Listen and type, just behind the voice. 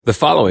The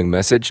following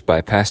message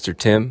by Pastor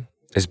Tim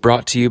is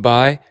brought to you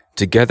by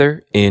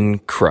Together in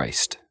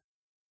Christ.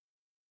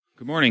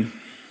 Good morning.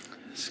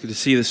 It's good to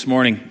see you this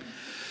morning.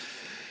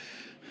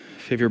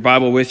 If you have your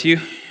Bible with you,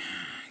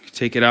 you can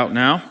take it out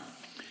now.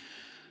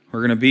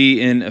 We're going to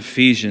be in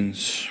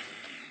Ephesians,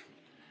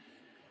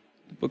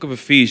 the book of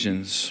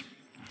Ephesians.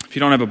 If you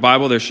don't have a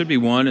Bible, there should be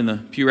one in the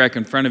pew rack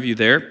in front of you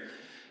there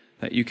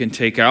that you can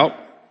take out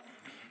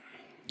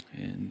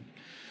and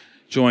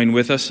join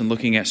with us in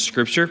looking at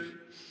Scripture.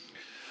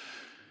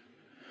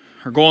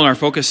 Our goal and our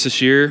focus this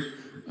year,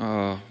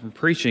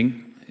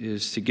 preaching,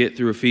 is to get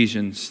through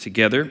Ephesians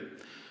together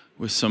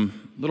with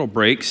some little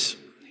breaks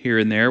here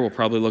and there. We'll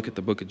probably look at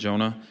the book of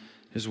Jonah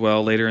as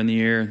well later in the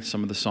year and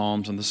some of the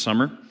Psalms in the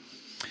summer.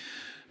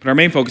 But our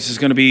main focus is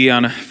going to be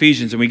on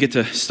Ephesians, and we get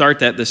to start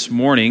that this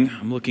morning.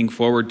 I'm looking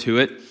forward to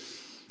it.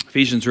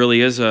 Ephesians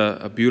really is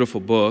a beautiful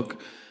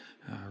book,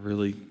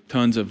 really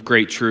tons of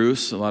great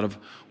truths, a lot of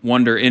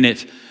wonder in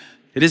it.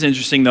 It is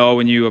interesting, though,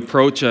 when you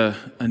approach a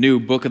new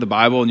book of the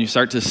Bible and you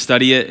start to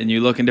study it and you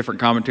look in different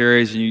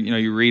commentaries and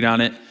you read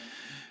on it.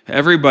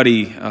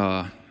 Everybody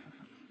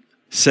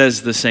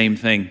says the same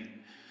thing.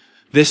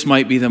 This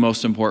might be the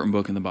most important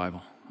book in the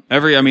Bible.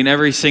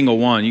 Every single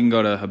one. You can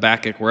go to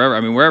Habakkuk,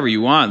 wherever you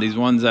want. These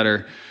ones that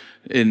are,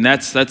 and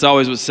that's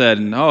always what's said.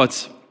 And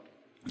it's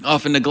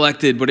often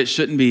neglected, but it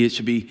shouldn't be. It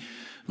should be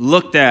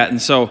looked at.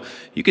 And so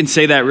you can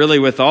say that really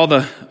with all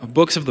the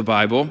books of the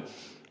Bible.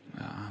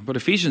 But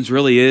Ephesians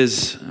really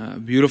is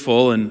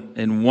beautiful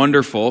and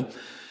wonderful.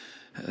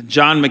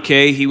 John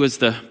Mackay, he was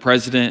the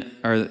president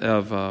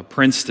of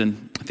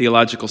Princeton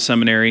Theological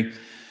Seminary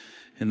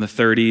in the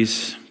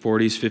 30s,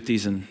 40s,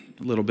 50s, and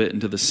a little bit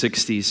into the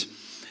 60s.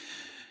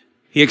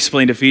 He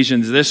explained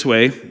Ephesians this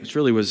way, which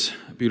really was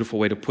a beautiful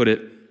way to put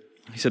it.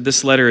 He said,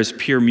 "This letter is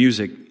pure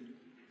music.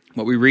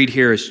 What we read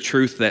here is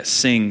truth that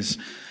sings,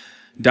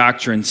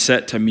 doctrine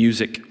set to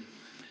music."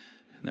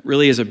 That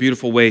really is a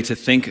beautiful way to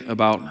think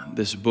about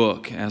this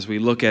book as we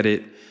look at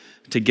it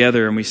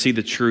together and we see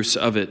the truths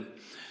of it.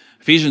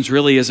 Ephesians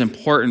really is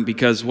important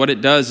because what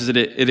it does is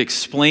it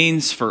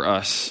explains for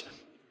us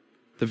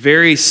the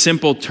very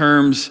simple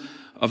terms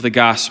of the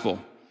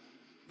gospel.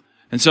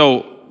 And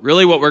so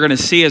really what we're going to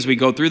see as we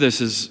go through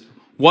this is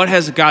what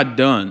has God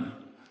done,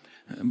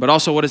 but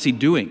also what is He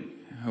doing?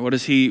 What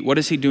is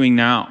He doing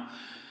now?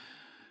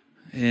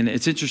 And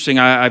it's interesting,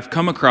 I've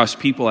come across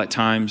people at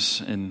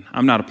times, and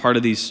I'm not a part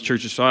of these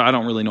churches, so I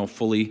don't really know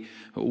fully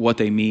what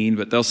they mean,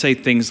 but they'll say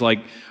things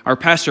like, our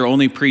pastor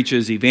only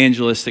preaches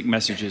evangelistic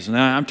messages, and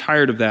I'm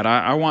tired of that.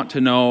 I want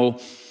to know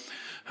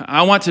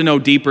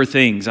deeper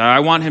things. I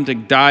want him to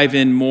dive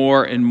in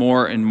more and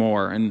more and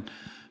more. And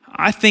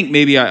I think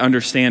maybe I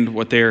understand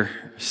what they're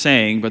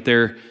saying, but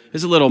there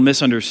is a little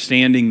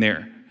misunderstanding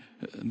there.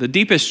 The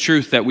deepest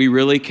truth that we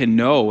really can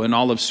know in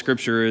all of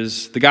Scripture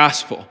is the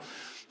gospel.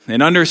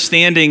 And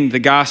understanding the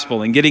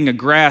gospel and getting a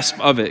grasp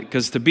of it.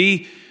 Because to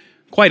be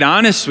quite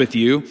honest with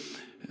you,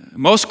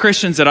 most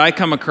Christians that I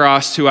come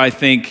across who I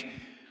think,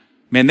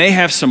 man, they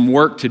have some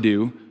work to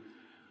do,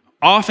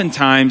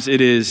 oftentimes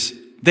it is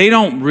they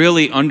don't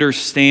really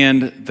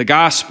understand the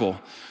gospel.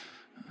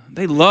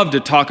 They love to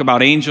talk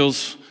about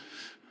angels.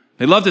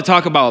 They love to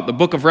talk about the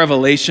book of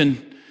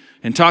Revelation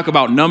and talk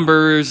about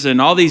numbers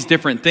and all these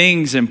different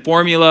things and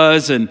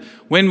formulas and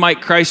when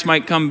Christ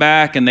might come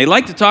back. And they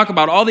like to talk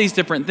about all these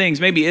different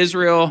things, maybe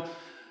Israel,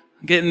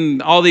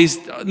 getting all these,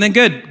 and then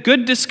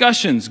good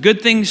discussions,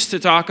 good things to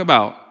talk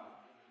about.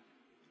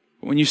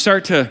 But when you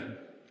start to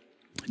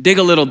dig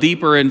a little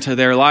deeper into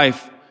their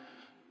life,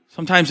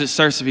 sometimes it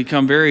starts to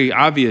become very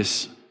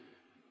obvious.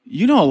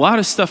 You know a lot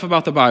of stuff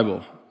about the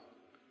Bible,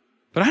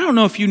 but I don't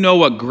know if you know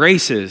what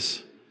grace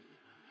is.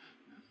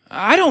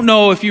 I don't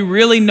know if you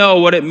really know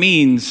what it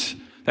means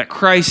that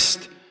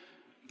Christ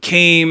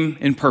came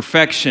in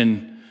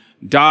perfection,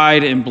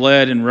 died and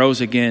bled and rose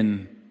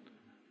again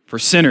for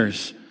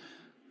sinners.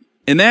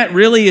 And that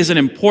really is an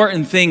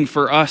important thing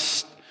for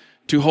us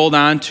to hold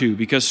on to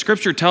because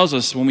Scripture tells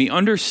us when we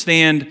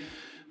understand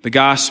the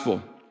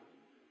gospel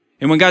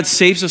and when God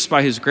saves us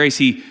by His grace,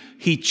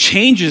 He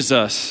changes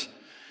us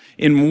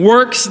and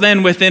works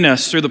then within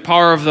us through the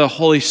power of the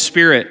Holy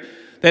Spirit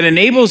that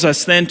enables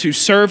us then to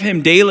serve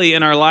Him daily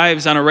in our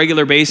lives on a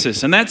regular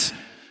basis. And that's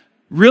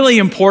really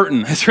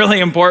important. It's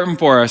really important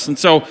for us. And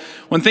so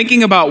when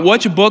thinking about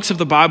which books of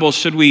the Bible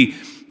should we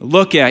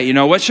look at,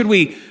 what should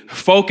we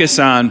focus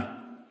on?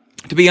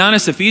 To be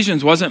honest,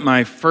 Ephesians wasn't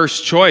my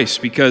first choice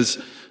because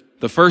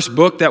the first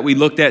book that we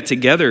looked at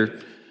together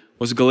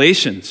was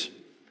Galatians.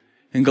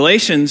 And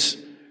Galatians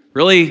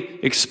really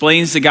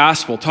explains the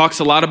gospel, talks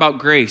a lot about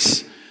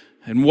grace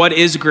and what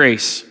is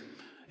grace.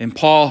 And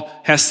Paul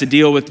has to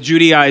deal with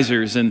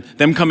Judaizers and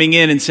them coming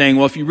in and saying,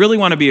 well, if you really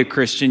want to be a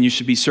Christian, you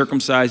should be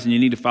circumcised and you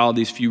need to follow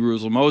these few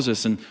rules of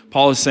Moses. And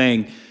Paul is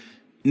saying,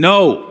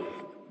 no,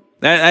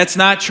 that's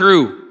not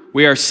true.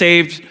 We are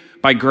saved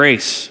by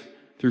grace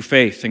through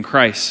faith in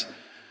Christ.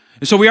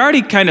 And so we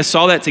already kind of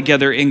saw that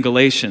together in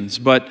Galatians,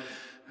 but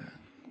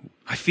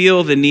I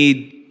feel the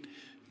need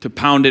to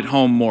pound it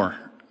home more.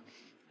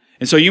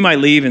 And so you might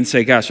leave and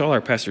say, gosh, all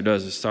our pastor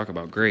does is talk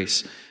about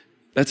grace.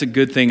 That's a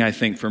good thing, I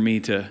think, for me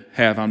to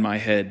have on my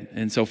head.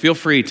 And so feel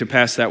free to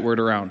pass that word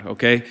around,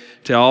 okay,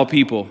 to all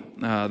people.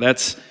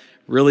 That's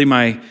really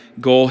my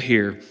goal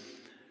here.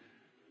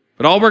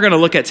 But all we're going to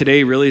look at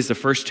today really is the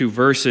first 2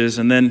 verses,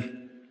 and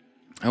then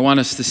I want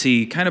us to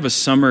see kind of a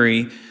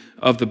summary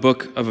of the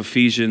book of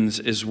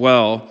Ephesians as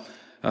well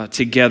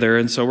together.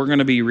 And so we're going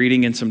to be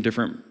reading in some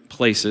different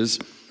places.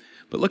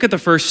 But look at the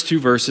first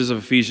 2 verses of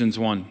Ephesians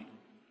 1.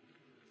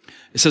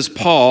 It says,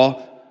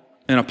 Paul,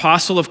 an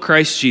apostle of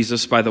Christ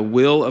Jesus by the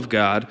will of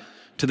God,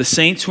 to the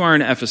saints who are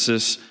in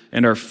Ephesus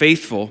and are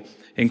faithful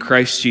in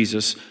Christ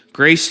Jesus,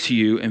 grace to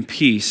you and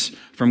peace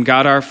from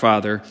God our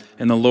Father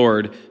and the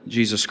Lord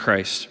Jesus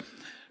Christ.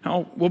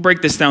 Now, we'll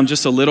break this down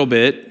just a little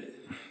bit.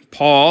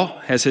 Paul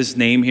has his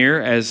name here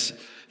as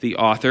the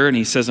author, and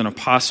he says an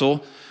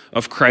apostle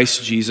of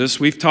Christ Jesus.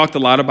 We've talked a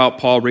lot about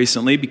Paul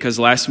recently because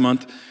last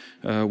month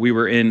we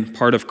were in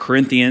part of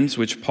Corinthians,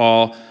 which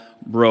Paul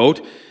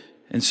wrote.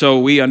 And so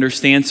we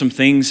understand some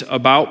things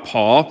about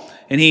Paul.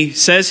 And he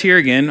says here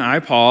again, I,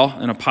 Paul,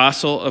 an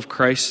apostle of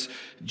Christ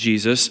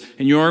Jesus.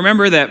 And you'll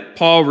remember that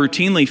Paul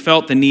routinely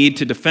felt the need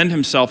to defend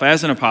himself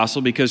as an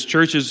apostle because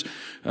churches,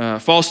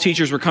 false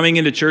teachers were coming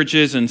into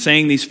churches and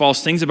saying these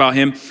false things about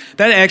him.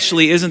 That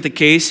actually isn't the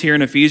case here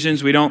in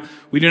Ephesians. We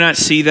do not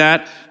see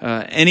that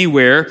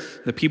anywhere.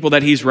 The people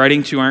that he's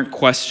writing to aren't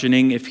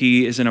questioning if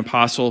he is an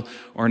apostle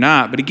or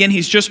not. But again,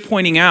 he's just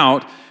pointing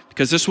out,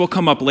 because this will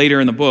come up later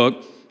in the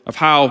book, of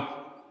how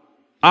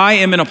I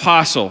am an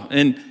apostle.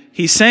 And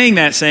he's saying,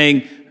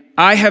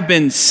 I have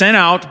been sent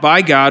out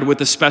by God with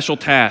a special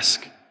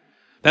task.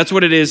 That's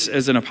what it is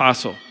as an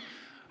apostle.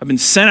 I've been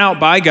sent out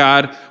by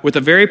God with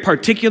a very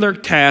particular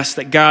task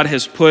that God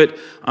has put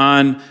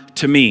on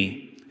to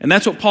me. And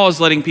that's what Paul is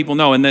letting people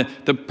know. And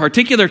the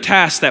particular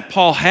task that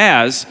Paul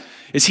has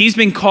is he's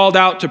been called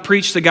out to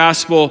preach the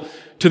gospel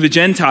to the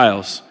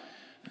Gentiles.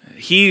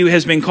 He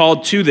has been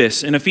called to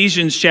this. In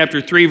Ephesians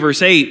chapter 3,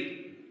 verse 8,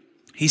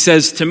 he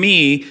says, to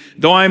me,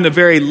 though I am the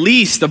very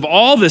least of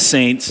all the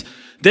saints,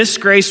 this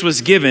grace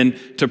was given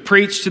to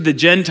preach to the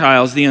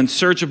Gentiles the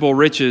unsearchable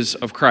riches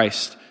of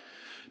Christ.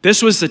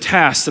 This was the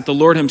task that the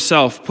Lord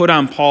himself put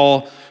on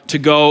Paul to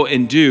go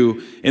and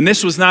do. And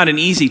this was not an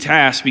easy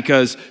task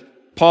because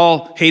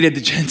Paul hated the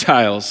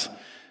Gentiles.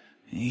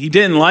 He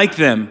didn't like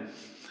them.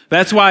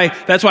 That's why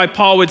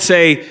Paul would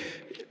say,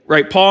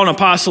 right, Paul, an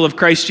apostle of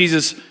Christ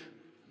Jesus,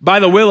 by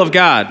the will of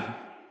God.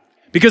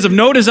 Because of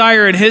no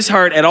desire in his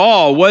heart at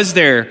all was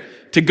there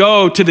to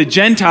go to the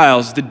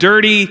Gentiles, the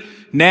dirty,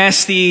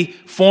 nasty,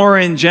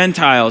 foreign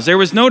Gentiles. There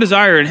was no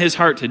desire in his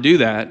heart to do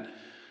that.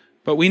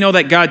 But we know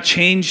that God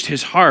changed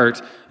his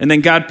heart, and then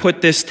God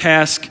put this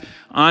task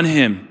on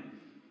him.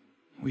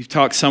 We've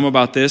talked some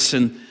about this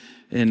in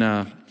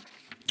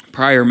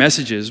prior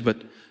messages,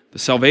 but the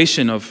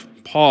salvation of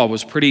Paul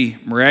was pretty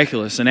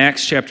miraculous. In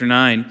Acts chapter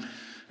 9,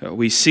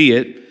 we see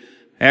it.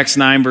 Acts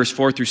 9, verse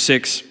 4 through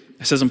 6.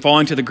 It says, and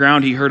falling to the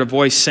ground, he heard a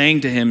voice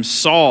saying to him,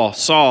 Saul,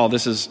 Saul,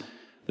 this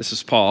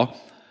is Paul,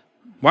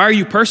 why are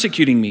you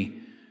persecuting me?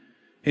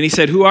 And he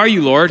said, who are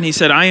you, Lord? And he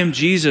said, I am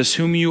Jesus,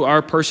 whom you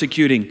are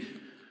persecuting.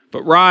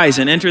 But rise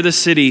and enter the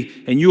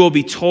city, and you will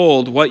be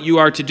told what you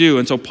are to do.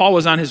 And so Paul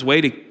was on his way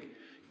to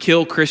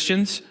kill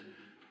Christians,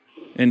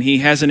 and he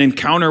has an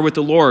encounter with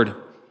the Lord.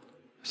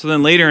 So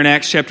then later in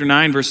Acts chapter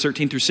 9, verse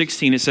 13 through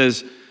 16, it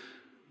says,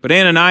 but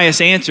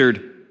Ananias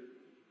answered,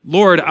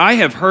 Lord, I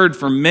have heard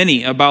from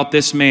many about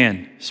this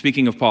man,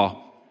 speaking of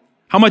Paul,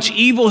 how much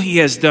evil he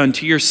has done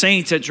to your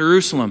saints at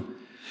Jerusalem.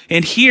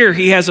 And here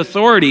he has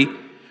authority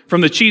from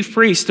the chief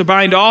priests to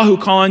bind all who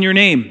call on your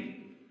name.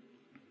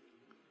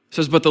 It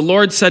says, but the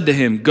Lord said to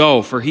him,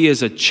 go, for he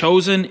is a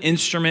chosen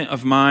instrument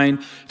of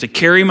mine to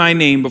carry my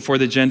name before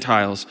the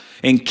Gentiles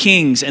and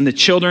kings and the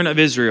children of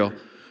Israel.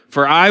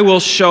 For I will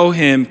show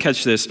him,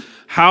 catch this,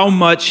 how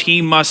much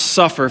he must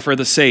suffer for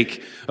the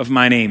sake of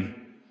my name.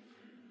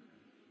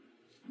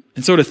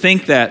 And so to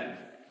think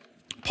that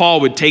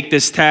Paul would take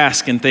this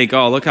task and think,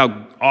 oh, look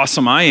how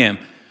awesome I am.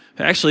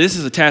 Actually, this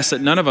is a task that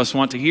none of us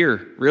want to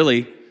hear,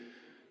 really.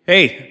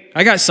 Hey,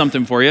 I got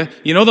something for you.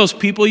 You know those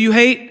people you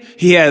hate?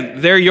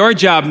 They're your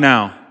job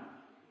now.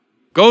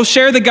 Go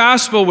share the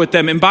gospel with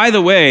them. And by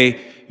the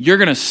way, you're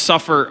going to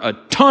suffer a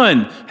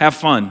ton. Have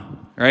fun,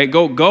 all right?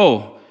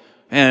 Go.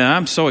 And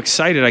I'm so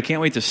excited. I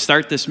can't wait to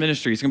start this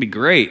ministry. It's going to be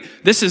great.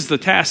 This is the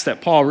task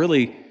that Paul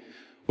really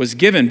was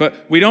given.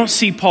 But we don't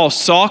see Paul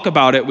sulk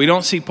about it. We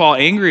don't see Paul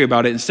angry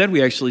about it. Instead,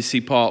 we actually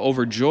see Paul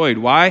overjoyed.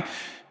 Why?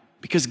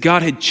 Because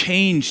God had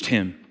changed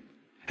him,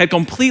 had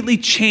completely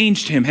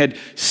changed him, had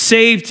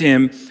saved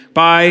him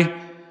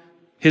by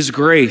his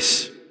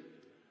grace.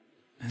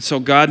 And so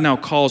God now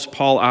calls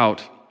Paul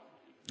out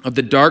of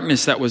the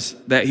darkness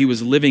that he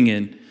was living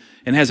in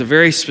and has a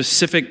very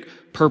specific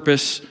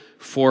purpose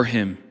for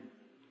him.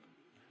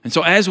 And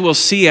so as we'll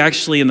see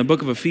actually in the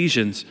book of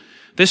Ephesians,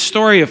 this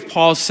story of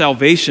Paul's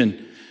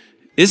salvation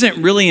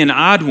isn't really an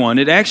odd one.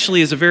 It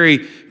actually is a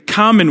very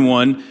common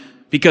one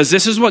because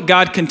this is what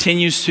God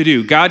continues to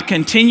do. God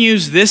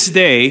continues this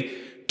day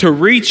to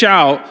reach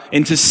out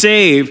and to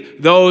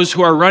save those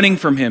who are running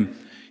from him.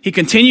 He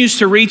continues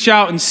to reach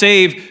out and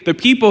save the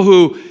people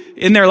who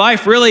in their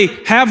life really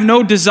have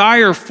no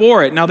desire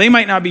for it. Now, they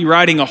might not be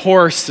riding a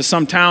horse to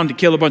some town to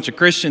kill a bunch of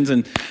Christians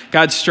and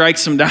God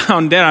strikes them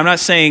down dead. I'm not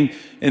saying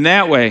in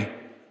that way.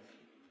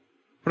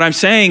 What I'm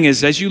saying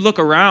is, as you look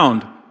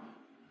around,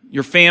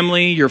 your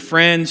family, your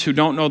friends who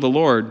don't know the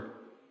Lord,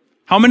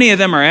 how many of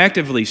them are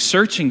actively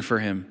searching for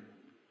him?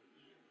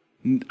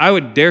 I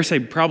would dare say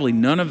probably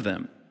none of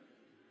them.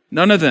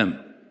 None of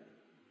them.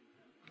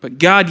 But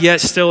God,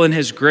 yet still in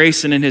his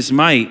grace and in his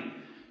might,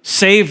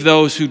 save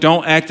those who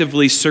don't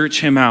actively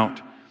search him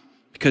out,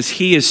 because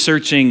he is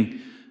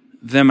searching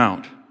them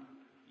out.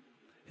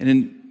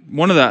 And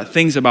one of the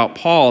things about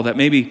Paul that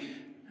maybe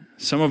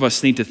some of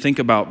us need to think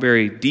about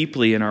very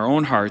deeply in our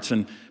own hearts,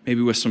 and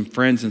maybe with some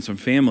friends and some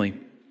family,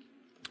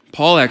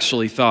 Paul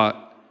actually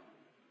thought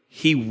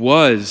he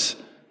was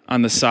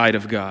on the side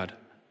of God.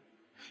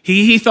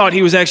 He thought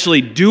he was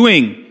actually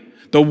doing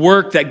the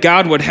work that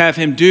God would have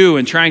him do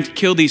in trying to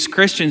kill these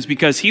Christians,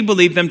 because he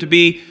believed them to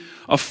be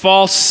a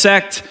false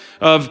sect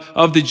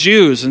of the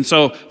Jews. And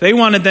so they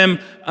wanted them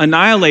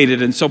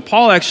annihilated. And so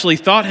Paul actually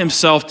thought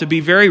himself to be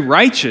very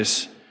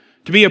righteous,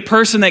 to be a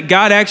person that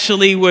God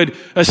actually would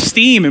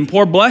esteem and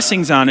pour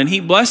blessings on and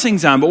heap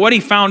blessings on. But what he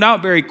found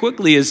out very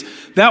quickly is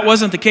that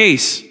wasn't the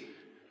case.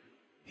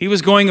 He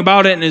was going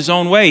about it in his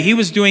own way. He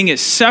was doing it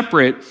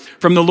separate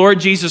from the Lord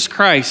Jesus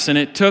Christ. And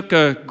it took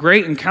a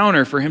great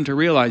encounter for him to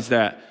realize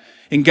that.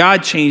 And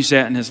God changed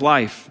that in his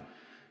life.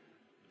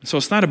 So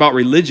it's not about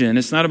religion.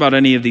 It's not about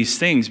any of these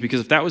things,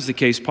 because if that was the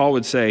case, Paul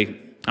would say,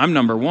 I'm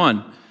number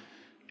one.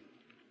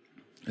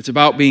 It's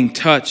about being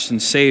touched and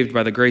saved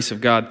by the grace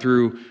of God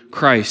through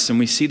Christ. And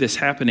we see this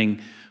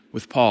happening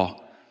with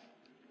Paul.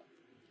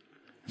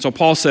 So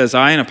Paul says,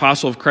 I, an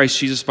apostle of Christ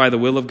Jesus by the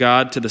will of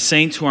God, to the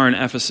saints who are in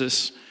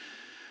Ephesus.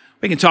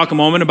 We can talk a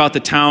moment about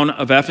the town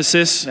of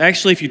Ephesus.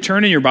 Actually, if you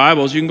turn in your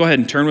Bibles, you can go ahead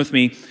and turn with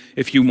me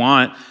if you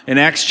want. In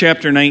Acts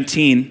chapter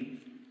 19,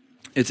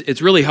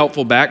 it's really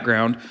helpful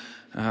background.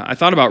 I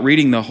thought about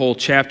reading the whole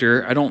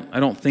chapter. I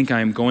don't think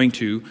I'm going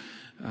to,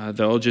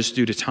 though, just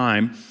due to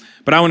time.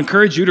 But I would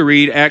encourage you to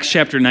read Acts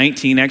chapter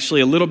 19,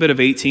 actually a little bit of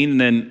 18,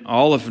 and then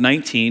all of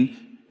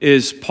 19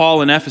 is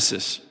Paul in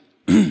Ephesus.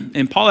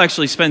 And Paul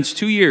actually spends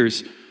 2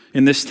 years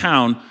in this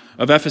town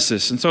of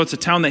Ephesus. And so it's a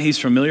town that he's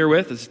familiar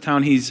with. It's a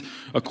town he's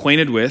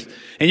acquainted with.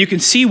 And you can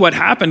see what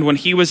happened when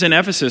he was in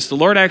Ephesus. The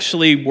Lord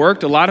actually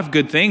worked a lot of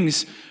good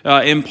things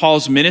in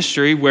Paul's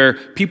ministry, where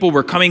people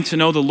were coming to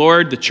know the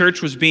Lord. The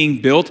church was being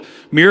built.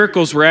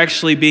 Miracles were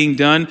actually being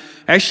done.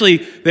 Actually,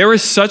 there were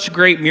such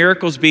great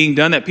miracles being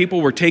done that people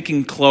were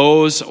taking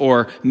clothes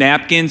or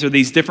napkins or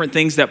these different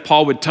things that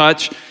Paul would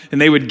touch, and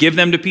they would give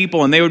them to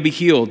people and they would be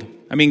healed.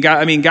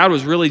 God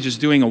was really just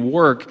doing a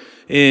work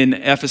in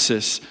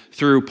Ephesus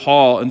through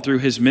Paul and through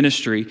his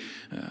ministry.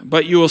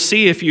 But you will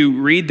see if you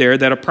read there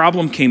that a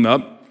problem came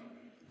up,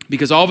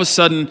 because all of a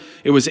sudden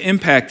it was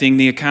impacting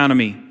the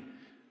economy.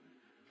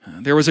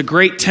 There was a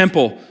great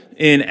temple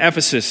in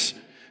Ephesus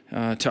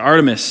to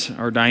Artemis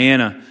or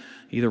Diana,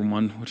 either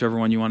one, whichever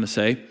one you want to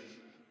say.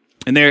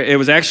 And there, it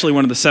was actually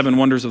one of the 7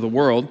 wonders of the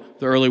world.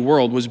 The early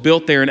world was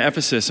built there in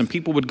Ephesus, and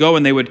people would go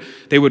and they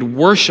would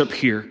worship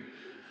here.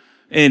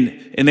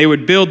 And they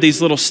would build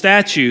these little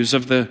statues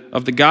of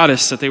the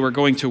goddess that they were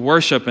going to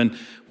worship. And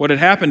what had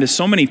happened is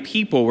so many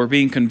people were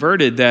being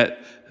converted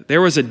that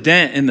there was a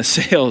dent in the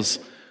sales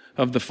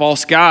of the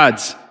false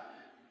gods,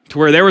 to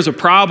where there was a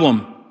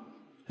problem.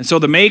 And so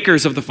the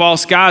makers of the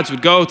false gods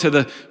would go to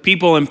the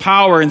people in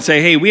power and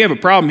say, hey, we have a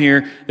problem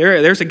here.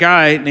 There's a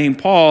guy named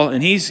Paul,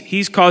 and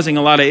he's causing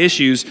a lot of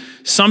issues.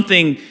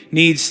 Something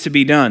needs to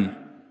be done.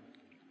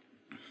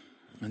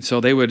 And so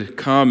they would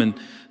come, and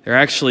there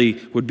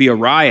actually would be a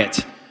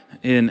riot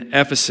in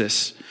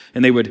Ephesus.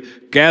 And they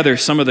would gather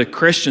some of the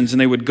Christians, and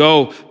they would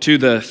go to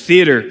the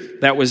theater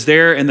that was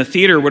there. And the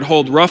theater would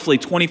hold roughly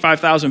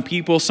 25,000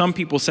 people. Some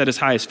people said as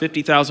high as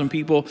 50,000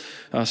 people.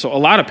 So a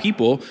lot of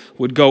people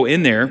would go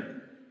in there.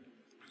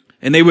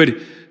 And they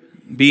would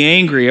be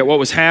angry at what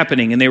was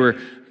happening. And they were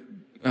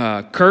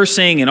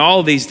cursing and all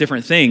of these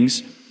different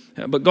things.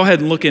 But go ahead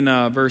and look in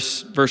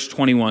verse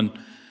 21.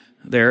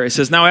 There, it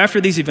says, now after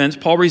these events,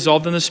 Paul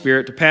resolved in the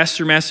Spirit to pass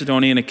through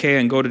Macedonia and Achaia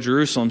and go to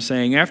Jerusalem,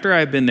 saying, after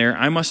I have been there,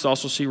 I must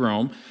also see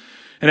Rome.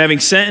 And having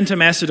sent into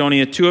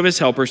Macedonia 2 of his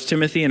helpers,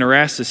 Timothy and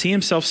Erastus, he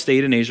himself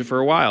stayed in Asia for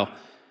a while.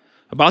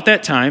 About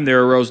that time,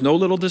 there arose no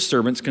little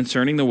disturbance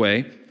concerning the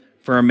way,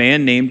 for a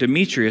man named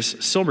Demetrius,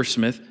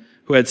 silversmith,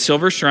 who had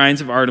silver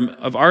shrines of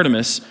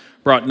Artemis,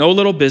 brought no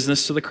little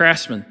business to the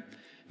craftsmen.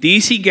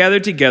 These he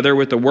gathered together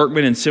with the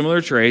workmen in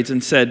similar trades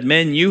and said,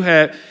 men,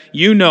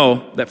 you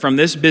know that from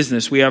this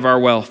business we have our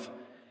wealth.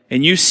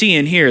 And you see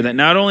and hear that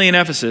not only in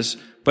Ephesus,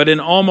 but in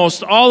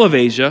almost all of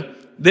Asia,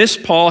 this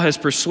Paul has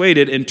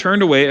persuaded and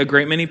turned away a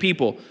great many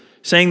people,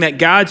 saying that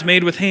gods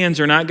made with hands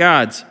are not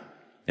gods.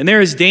 And there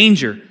is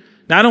danger,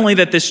 not only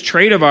that this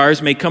trade of ours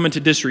may come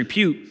into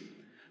disrepute,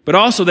 but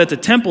also that the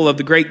temple of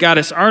the great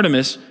goddess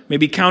Artemis may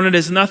be counted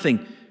as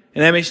nothing,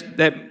 and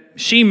that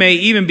she may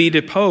even be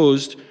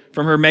deposed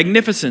from her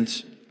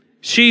magnificence,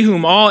 she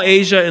whom all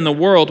Asia and the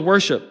world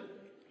worship."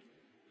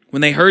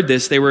 When they heard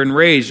this, they were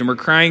enraged and were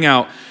crying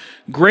out,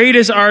 "Great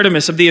is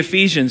Artemis of the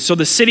Ephesians!" So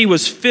the city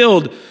was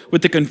filled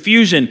with the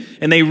confusion,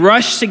 and they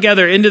rushed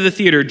together into the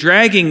theater,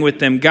 dragging with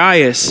them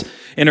Gaius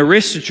and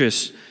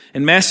Aristarchus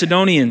and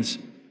Macedonians,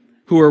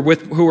 who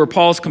were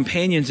Paul's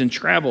companions in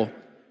travel.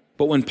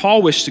 But when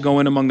Paul wished to go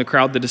in among the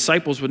crowd, the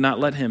disciples would not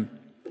let him.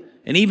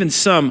 And even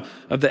some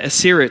of the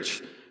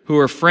Assyrians, who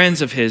were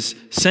friends of his,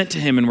 sent to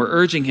him and were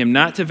urging him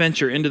not to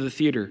venture into the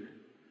theater.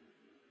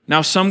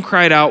 Now some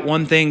cried out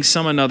one thing,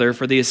 some another,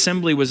 for the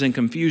assembly was in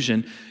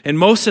confusion, and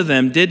most of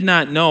them did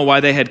not know why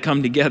they had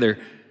come together.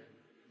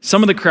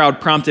 Some of the crowd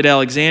prompted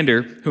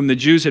Alexander, whom the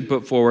Jews had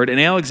put forward, and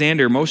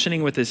Alexander,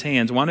 motioning with his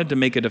hands, wanted to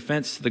make a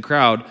defense to the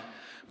crowd.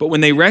 But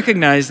when they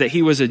recognized that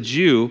he was a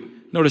Jew,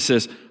 notice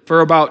this,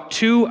 for about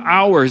 2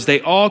 hours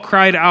they all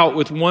cried out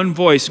with one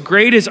voice,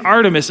 "Great is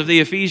Artemis of the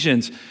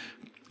Ephesians."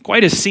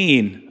 Quite a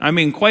scene.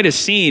 Quite a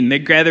scene. They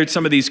gathered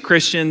some of these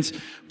Christians.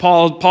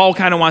 Paul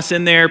kind of wants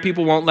in there.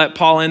 People won't let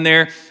Paul in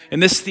there.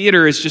 And this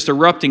theater is just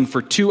erupting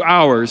for 2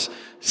 hours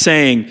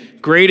saying,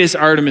 "Great is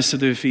Artemis of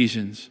the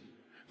Ephesians.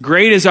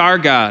 Great is our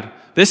God.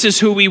 This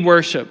is who we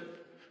worship.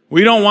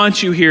 We don't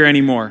want you here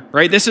anymore,"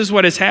 right? This is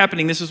what is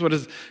happening. This is what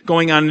is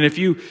going on. And if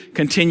you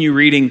continue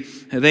reading,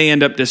 they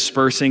end up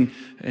dispersing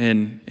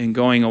and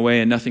going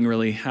away, and nothing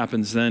really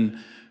happens then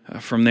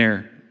from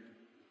there.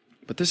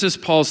 But this is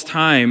Paul's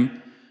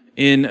time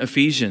in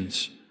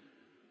Ephesians.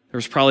 There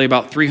was probably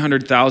about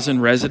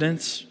 300,000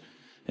 residents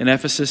in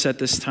Ephesus at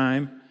this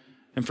time.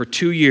 And for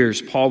 2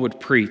 years, Paul would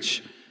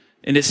preach.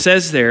 And it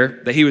says there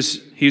that he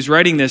was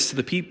writing this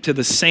to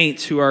the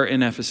saints who are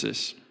in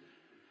Ephesus.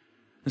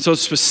 And so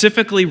it's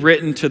specifically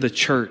written to the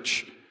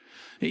church.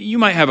 You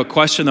might have a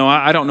question, though.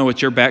 I don't know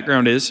what your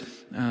background is,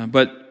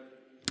 but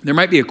there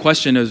might be a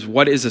question as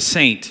what is a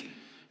saint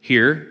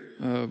here?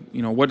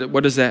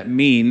 What does that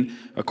mean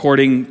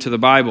according to the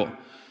Bible?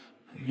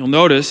 You'll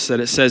notice that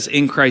it says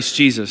in Christ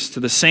Jesus,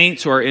 to the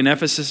saints who are in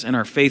Ephesus and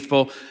are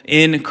faithful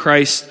in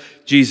Christ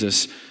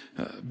Jesus.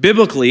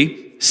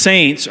 Biblically,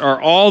 saints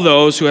are all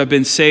those who have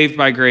been saved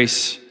by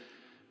grace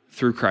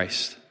through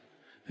Christ.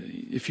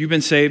 If you've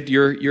been saved,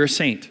 you're a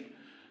saint,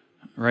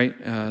 right?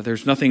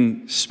 There's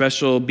nothing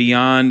special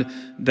beyond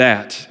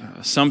that.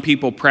 Some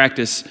people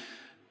practice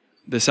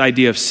this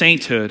idea of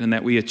sainthood and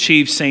that we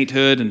achieve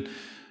sainthood, and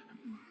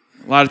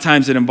a lot of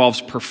times it involves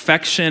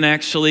perfection,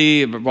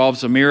 actually. It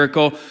involves a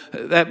miracle.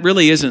 That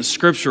really isn't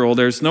scriptural.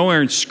 There's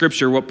nowhere in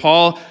Scripture. What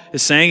Paul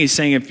is saying, he's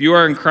saying if you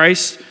are in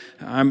Christ,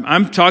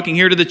 I'm talking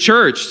here to the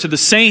church, to the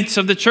saints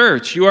of the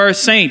church. You are a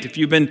saint if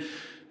you've been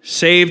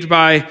saved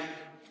by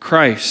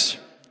Christ.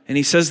 And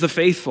he says the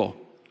faithful.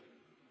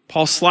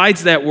 Paul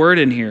slides that word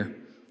in here,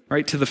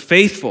 right, to the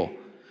faithful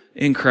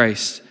in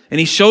Christ. And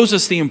he shows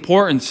us the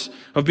importance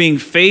of being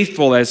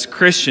faithful as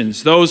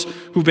Christians, those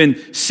who've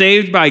been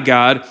saved by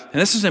God.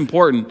 And this is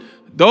important.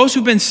 Those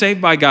who've been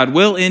saved by God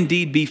will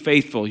indeed be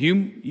faithful.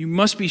 You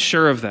must be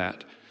sure of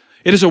that.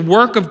 It is a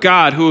work of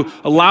God who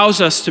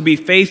allows us to be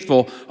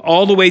faithful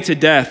all the way to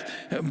death.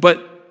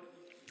 But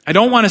I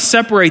don't want to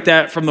separate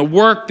that from the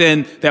work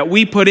then that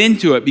we put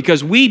into it,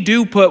 because we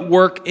do put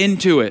work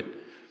into it.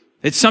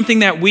 It's something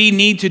that we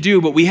need to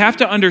do, but we have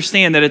to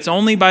understand that it's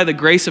only by the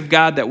grace of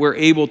God that we're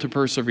able to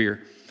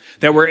persevere,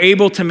 that we're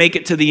able to make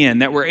it to the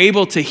end, that we're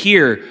able to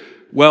hear,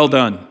 "Well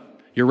done,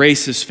 your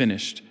race is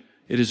finished.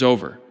 It is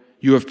over.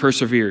 You have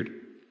persevered.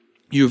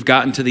 You have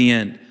gotten to the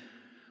end."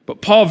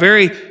 But Paul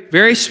very,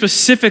 very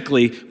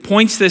specifically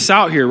points this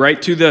out here,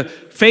 right, to the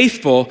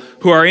faithful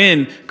who are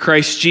in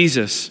Christ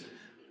Jesus.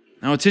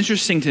 Now, it's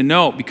interesting to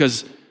note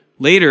because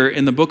later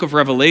in the book of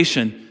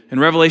Revelation, in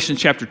Revelation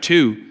chapter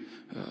 2,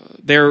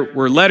 there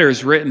were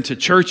letters written to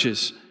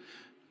churches.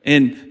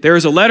 And there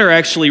is a letter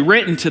actually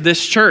written to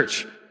this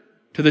church,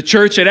 to the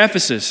church at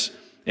Ephesus,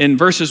 in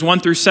verses 1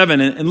 through 7.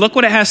 And look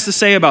what it has to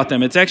say about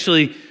them. It's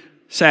actually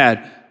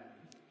sad.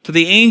 To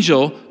the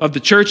angel of the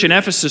church in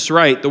Ephesus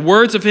write, "The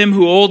words of him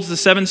who holds the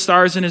 7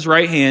 stars in his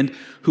right hand,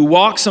 who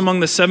walks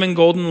among the 7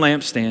 golden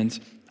lampstands.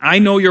 I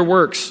know your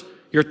works,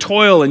 your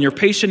toil and your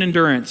patient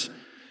endurance,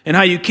 and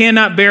how you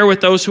cannot bear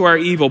with those who are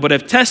evil, but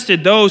have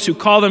tested those who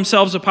call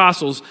themselves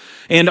apostles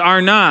and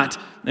are not,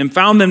 and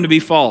found them to be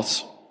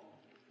false.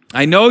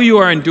 I know you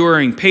are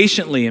enduring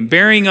patiently and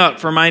bearing up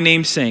for my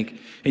name's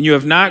sake, and you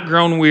have not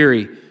grown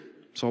weary."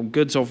 So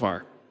good so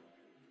far.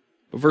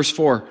 But verse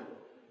 4,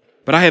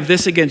 "But I have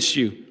this against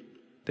you,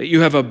 that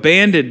you have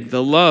abandoned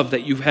the love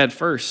that you had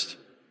first.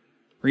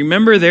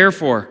 Remember,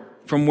 therefore,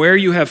 from where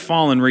you have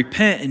fallen,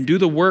 repent and do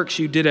the works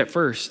you did at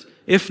first.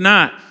 If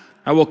not,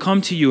 I will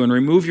come to you and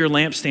remove your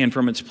lampstand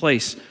from its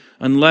place,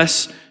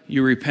 unless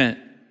you repent."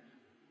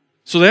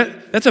 So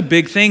that's a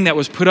big thing that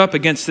was put up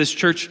against this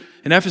church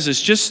in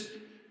Ephesus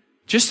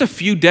just a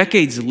few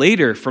decades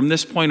later from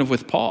this point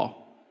with Paul.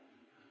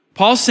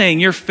 Paul's saying,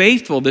 you're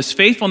faithful, this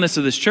faithfulness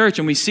of this church,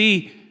 and we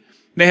see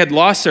they had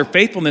lost their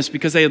faithfulness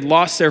because they had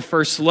lost their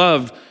first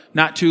love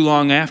not too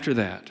long after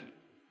that.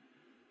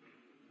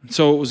 And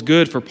so it was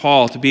good for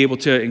Paul to be able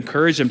to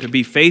encourage them to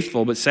be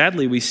faithful, but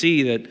sadly we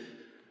see that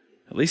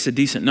at least a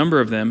decent number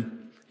of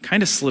them,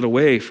 kind of slid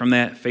away from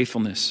that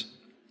faithfulness.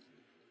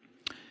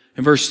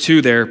 In verse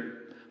 2 there,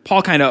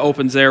 Paul kind of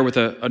opens there with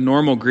a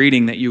normal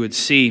greeting that you would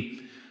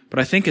see, but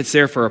I think it's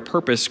there for a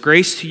purpose.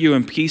 Grace to you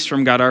and peace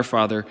from God our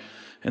Father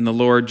and the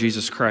Lord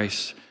Jesus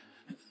Christ.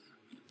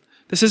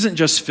 This isn't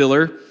just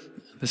filler.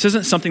 This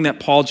isn't something that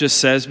Paul just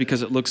says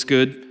because it looks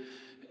good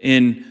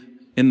in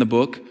the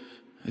book.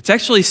 It's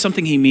actually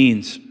something he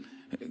means.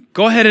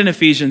 Go ahead in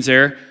Ephesians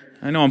there.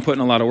 I know I'm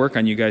putting a lot of work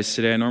on you guys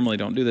today. I normally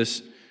don't do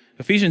this.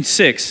 Ephesians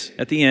 6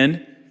 at the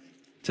end.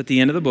 It's at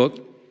the end of the book.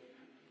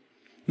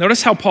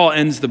 Notice how Paul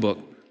ends the book.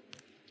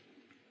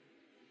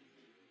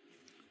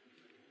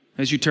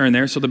 As you turn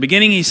there. So the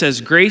beginning he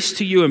says, grace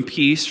to you and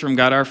peace from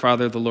God our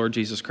Father, the Lord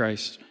Jesus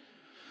Christ.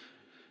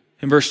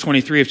 In verse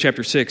 23 of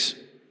chapter 6,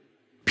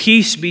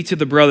 peace be to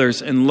the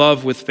brothers and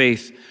love with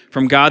faith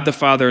from God the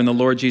Father and the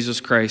Lord Jesus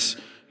Christ.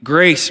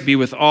 Grace be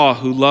with all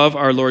who love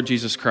our Lord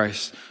Jesus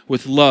Christ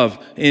with love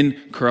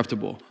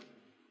incorruptible.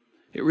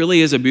 It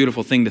really is a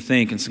beautiful thing to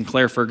think, and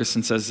Sinclair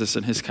Ferguson says this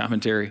in his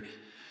commentary,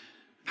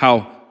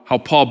 how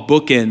Paul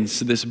bookends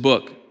this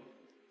book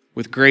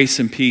with grace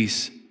and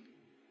peace,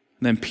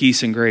 and then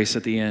peace and grace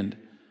at the end.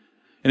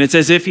 And it's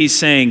as if he's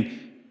saying,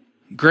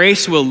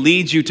 grace will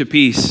lead you to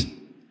peace,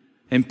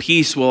 and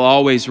peace will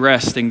always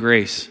rest in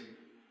grace.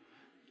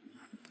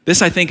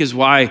 This, I think, is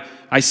why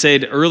I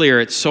said earlier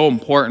it's so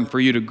important for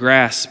you to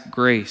grasp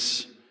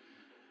grace.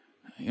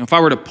 You know, if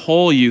I were to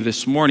poll you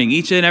this morning,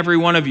 each and every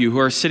one of you who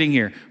are sitting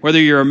here, whether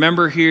you're a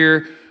member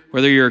here,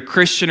 whether you're a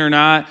Christian or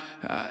not,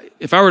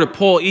 if I were to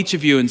poll each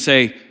of you and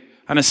say,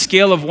 on a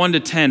scale of 1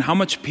 to 10, how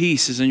much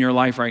peace is in your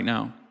life right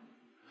now?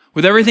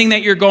 With everything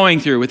that you're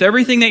going through, with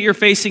everything that you're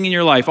facing in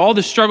your life, all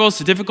the struggles,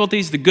 the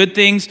difficulties, the good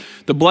things,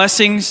 the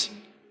blessings,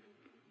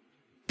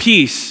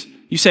 peace.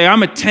 You say,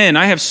 I'm a 10.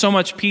 I have so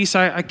much peace,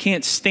 I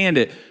can't stand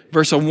it.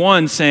 Verse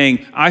 1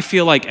 saying, I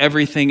feel like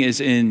everything is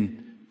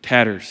in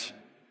tatters.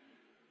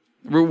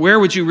 Where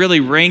would you really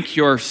rank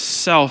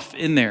yourself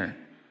in there?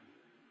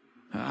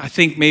 I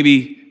think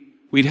maybe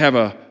we'd have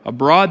a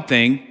broad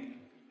thing.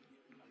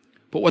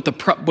 But what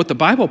the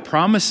Bible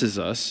promises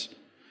us,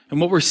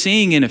 and what we're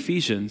seeing in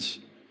Ephesians,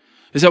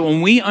 is that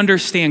when we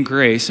understand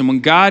grace, and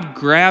when God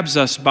grabs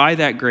us by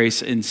that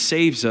grace and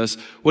saves us,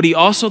 what he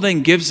also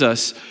then gives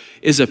us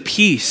is a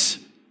peace.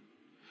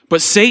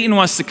 But Satan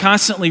wants to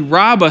constantly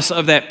rob us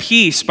of that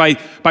peace by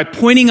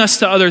pointing us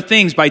to other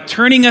things, by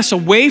turning us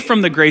away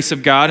from the grace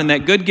of God and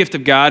that good gift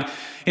of God.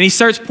 And he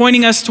starts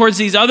pointing us towards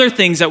these other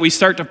things that we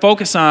start to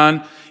focus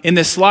on in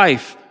this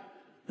life.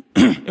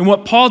 And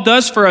what Paul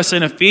does for us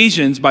in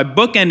Ephesians by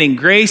bookending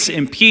grace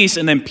and peace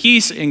and then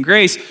peace and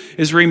grace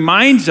is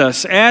reminds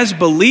us as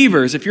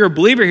believers, if you're a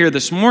believer here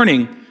this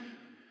morning,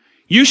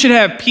 you should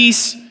have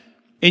peace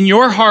in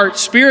your heart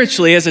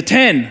spiritually as a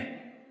 10.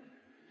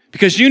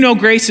 Because you know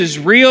grace is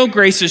real,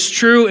 grace is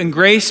true, and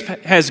grace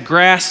has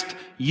grasped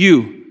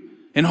you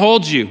and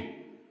holds you.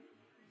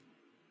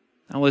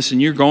 Now listen,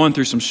 you're going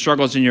through some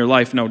struggles in your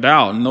life, no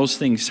doubt, and those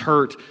things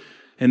hurt,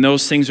 and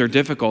those things are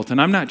difficult,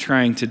 and I'm not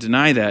trying to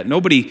deny that.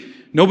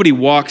 Nobody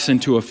walks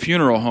into a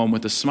funeral home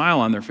with a smile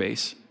on their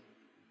face.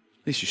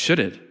 At least you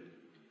shouldn't.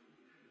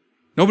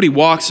 Nobody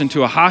walks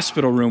into a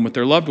hospital room with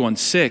their loved one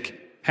sick,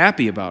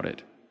 happy about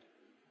it.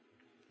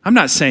 I'm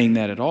not saying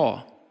that at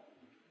all.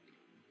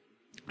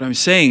 What I'm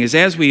saying is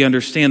as we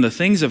understand the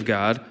things of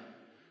God,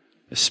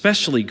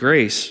 especially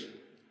grace,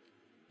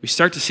 we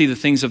start to see the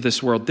things of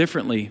this world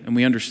differently and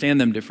we understand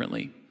them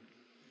differently.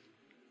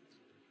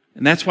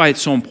 And that's why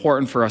it's so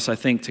important for us, I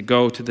think, to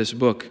go to this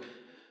book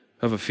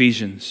of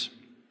Ephesians,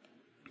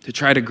 to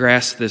try to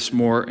grasp this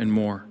more and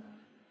more.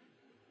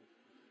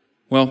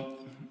 Well,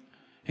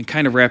 and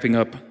kind of wrapping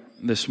up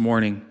this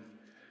morning,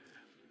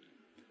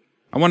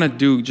 I want to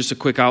do just a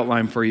quick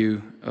outline for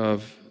you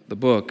of the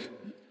book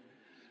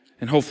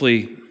and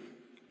hopefully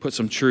put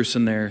some truths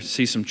in there,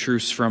 see some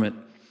truths from it.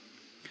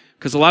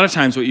 Because a lot of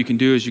times what you can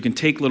do is you can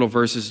take little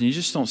verses and you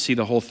just don't see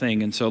the whole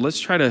thing. And so let's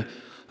try to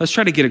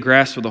get a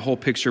grasp of the whole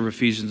picture of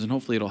Ephesians, and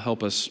hopefully it'll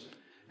help us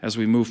as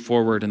we move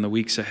forward in the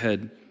weeks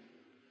ahead.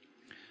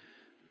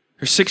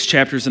 There's 6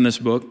 chapters in this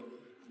book.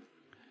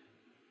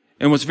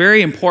 And what's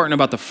very important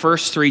about the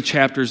first 3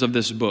 chapters of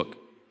this book,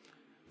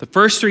 the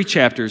first 3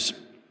 chapters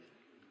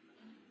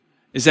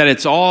is that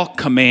it's all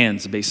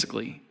commands,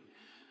 basically.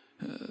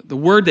 The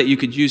word that you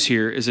could use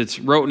here is it's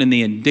written in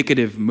the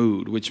indicative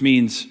mood, which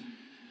means,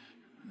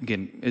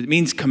 again, it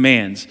means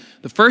commands.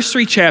 The first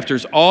 3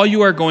 chapters, all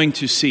you are going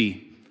to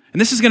see,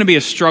 and this is going to be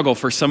a struggle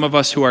for some of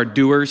us who are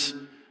doers.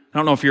 I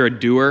don't know if you're a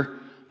doer.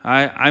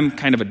 I'm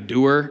kind of a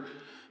doer.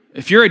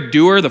 If you're a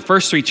doer, the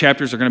first 3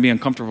 chapters are going to be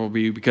uncomfortable for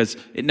you because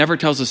it never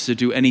tells us to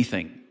do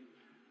anything.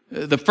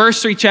 The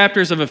first 3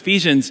 chapters of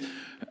Ephesians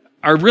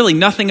are really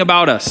nothing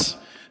about us.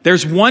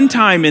 There's one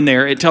time in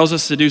there it tells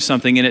us to do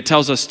something, and it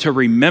tells us to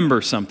remember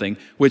something,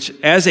 which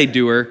as a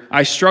doer,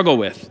 I struggle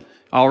with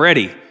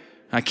already.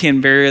 I can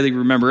barely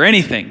remember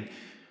anything.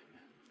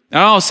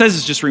 And all it says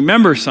is just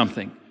remember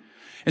something.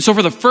 And so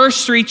for the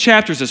first 3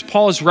 chapters, as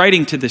Paul is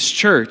writing to this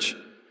church,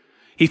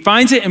 he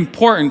finds it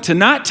important to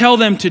not tell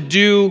them to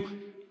do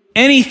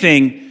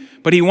anything,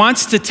 but he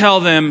wants to tell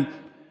them,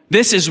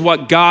 this is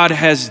what God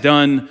has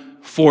done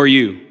for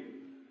you.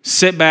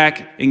 Sit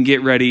back and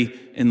get ready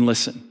and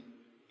listen.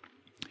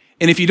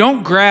 And if you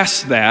don't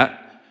grasp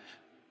that,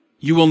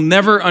 you will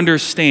never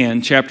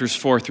understand chapters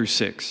 4 through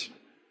 6.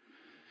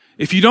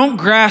 If you don't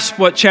grasp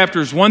what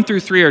chapters 1 through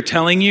 3 are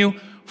telling you,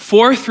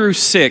 4 through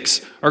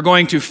 6 are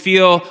going to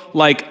feel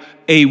like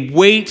a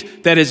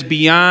weight that is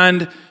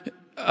beyond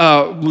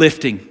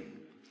lifting.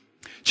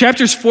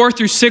 Chapters 4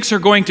 through 6 are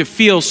going to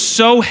feel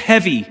so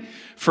heavy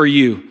for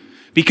you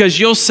because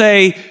you'll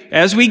say,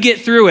 as we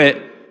get through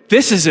it,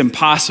 this is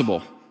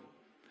impossible.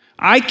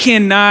 I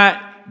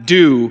cannot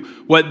do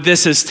what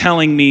this is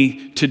telling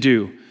me to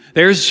do.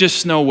 There's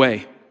just no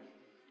way.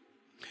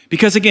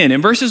 Because again,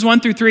 in verses 1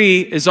 through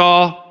 3 is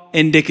all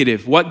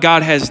indicative, what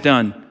God has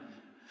done.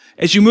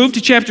 As you move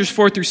to chapters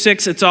 4 through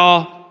 6, it's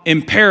all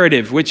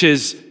imperative, which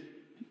is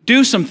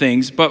do some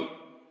things, but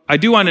I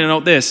do want to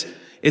note this.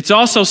 It's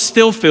also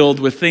still filled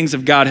with things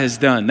that God has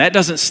done. That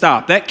doesn't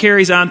stop. That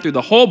carries on through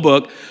the whole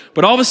book,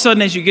 but all of a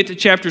sudden as you get to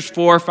chapters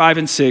 4, 5,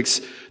 and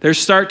 6, there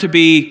start to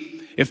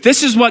be, if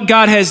this is what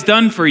God has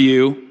done for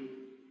you,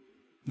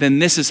 then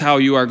this is how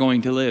you are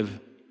going to live.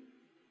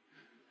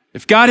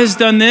 If God has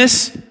done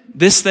this,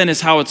 this then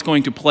is how it's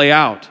going to play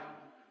out.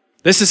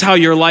 This is how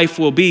your life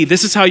will be.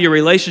 This is how your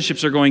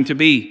relationships are going to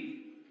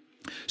be.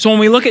 So when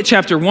we look at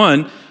chapter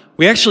 1,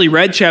 we actually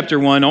read chapter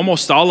 1,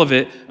 almost all of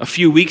it, a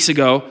few weeks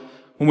ago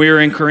when we were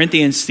in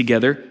Corinthians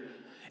together.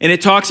 And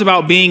it talks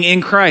about being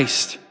in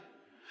Christ,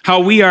 how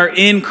we are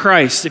in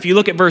Christ. If you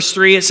look at verse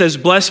 3, it says,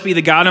 "Blessed be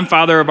the God and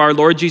Father of our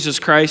Lord Jesus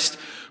Christ,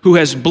 who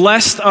has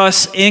blessed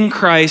us in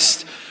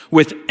Christ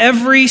with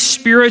every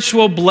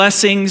spiritual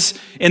blessings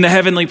in the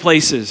heavenly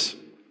places."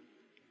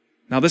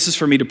 Now, this is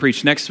for me to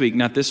preach next week,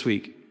 not this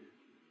week.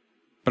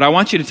 But I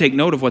want you to take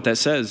note of what that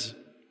says.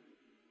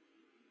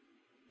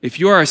 If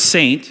you are a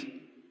saint,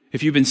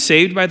 if you've been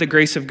saved by the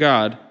grace of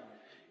God,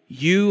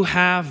 you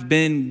have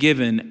been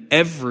given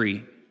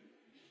every.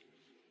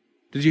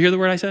 Did you hear the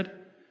word I said?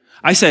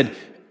 I said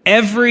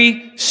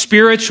every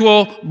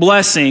spiritual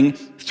blessing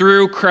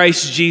through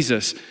Christ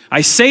Jesus.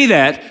 I say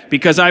that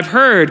because I've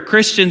heard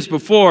Christians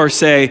before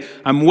say,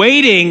 I'm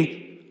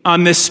waiting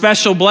on this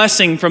special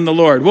blessing from the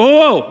Lord. Whoa,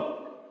 whoa,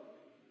 whoa.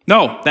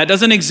 No, that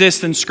doesn't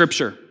exist in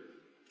Scripture.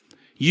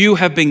 You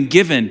have been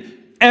given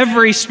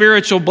every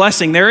spiritual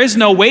blessing. There is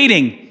no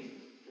waiting.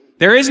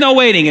 There is no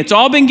waiting. It's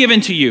all been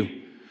given to you.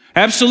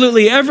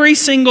 Absolutely every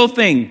single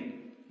thing.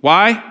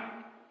 Why?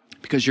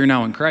 Because you're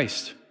now in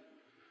Christ.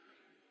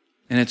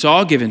 And it's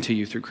all given to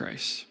you through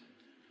Christ.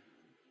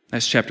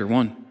 That's chapter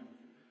 1.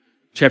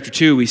 Chapter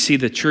 2, we see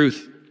the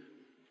truth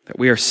that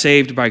we are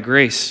saved by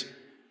grace.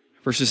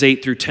 Verses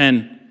 8 through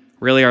 10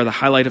 really are the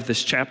highlight of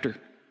this chapter.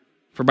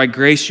 For by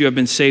grace you have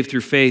been saved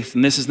through faith,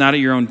 and this is not of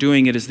your own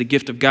doing, it is the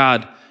gift of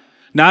God,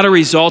 not a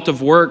result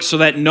of works, so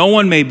that no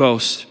one may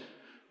boast.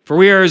 For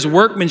we are his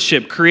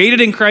workmanship, created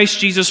in Christ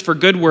Jesus for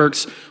good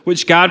works,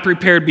 which God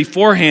prepared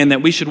beforehand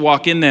that we should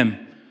walk in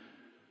them.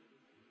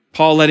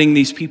 Paul letting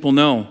these people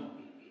know.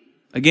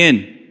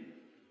 Again,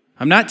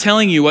 I'm not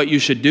telling you what you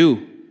should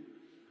do.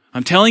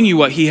 I'm telling you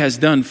what he has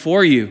done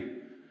for you.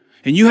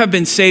 And you have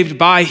been saved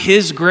by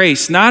his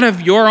grace, not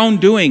of your own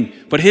doing,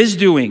 but his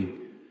doing.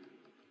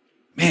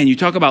 Man, you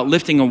talk about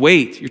lifting a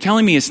weight. You're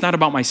telling me it's not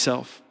about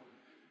myself.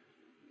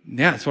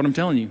 Yeah, that's what I'm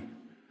telling you.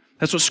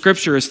 That's what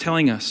Scripture is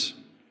telling us.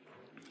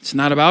 It's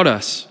not about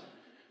us.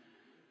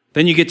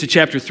 Then you get to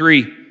chapter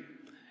 3,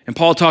 and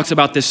Paul talks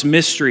about this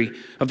mystery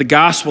of the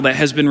gospel that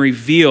has been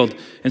revealed.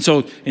 And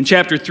so in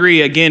chapter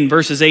 3, again,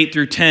 verses 8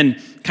 through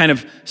 10, kind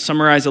of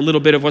summarize a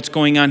little bit of what's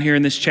going on here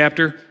in this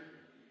chapter.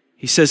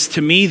 He says,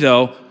 "To me,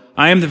 though,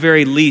 I am the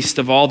very least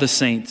of all the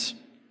saints.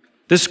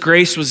 This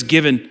grace was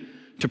given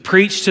to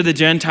preach to the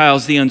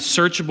Gentiles the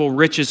unsearchable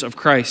riches of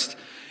Christ,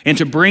 and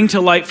to bring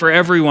to light for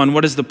everyone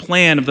what is the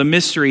plan of the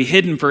mystery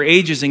hidden for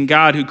ages in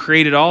God who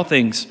created all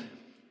things,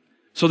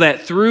 so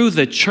that through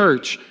the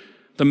church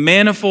the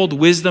manifold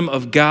wisdom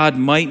of God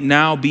might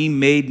now be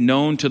made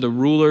known to the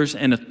rulers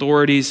and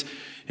authorities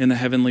in the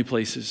heavenly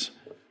places."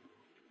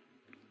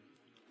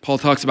 Paul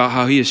talks about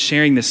how he is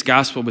sharing this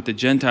gospel with the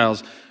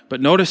Gentiles,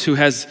 but notice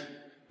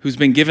who's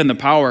been given the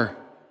power?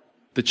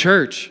 The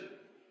church.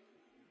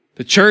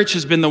 The church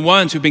has been the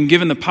ones who've been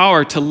given the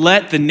power to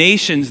let the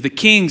nations, the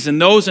kings,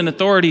 and those in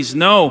authorities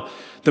know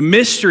the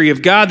mystery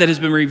of God that has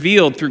been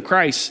revealed through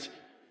Christ.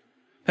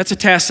 That's a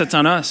task that's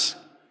on us.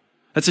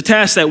 That's a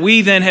task that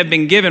we then have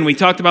been given. We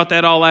talked about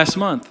that all last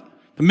month.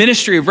 The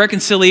ministry of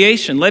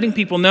reconciliation, letting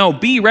people know,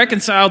 be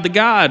reconciled to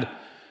God.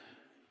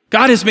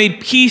 God has made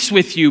peace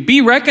with you.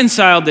 Be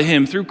reconciled to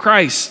him through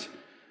Christ.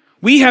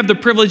 We have the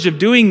privilege of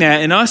doing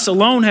that, and us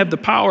alone have the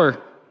power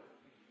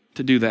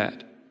to do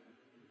that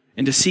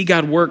and to see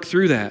God work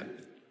through that.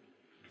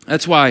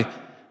 That's why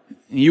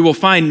you will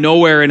find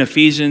nowhere in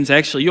Ephesians,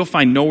 actually you'll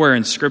find nowhere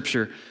in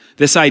Scripture,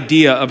 this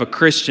idea of a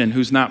Christian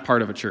who's not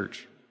part of a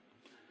church.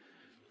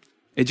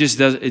 It just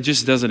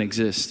doesn't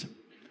exist.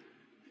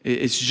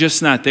 It's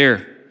just not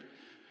there.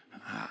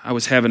 I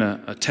was having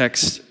a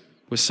text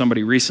with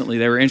somebody recently.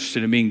 They were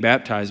interested in being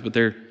baptized, but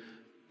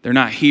They're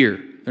not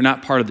here. They're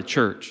not part of the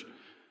church.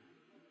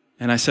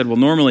 And I said, well,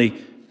 normally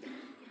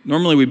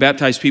we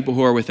baptize people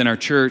who are within our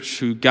church,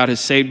 who God has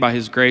saved by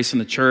his grace in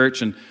the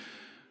church, and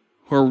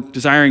who are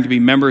desiring to be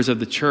members of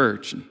the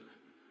church. And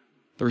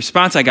the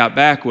response I got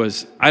back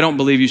was, I don't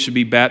believe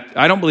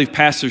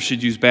pastors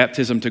should use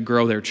baptism to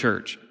grow their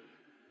church.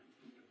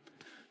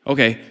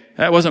 Okay,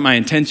 that wasn't my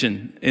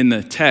intention in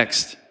the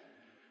text.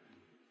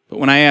 But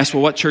when I asked,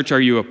 well, what church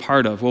are you a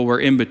part of? Well, we're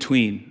in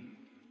between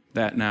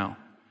that now,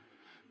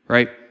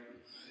 right?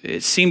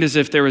 It seemed as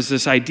if there was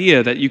this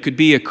idea that you could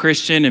be a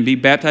Christian and be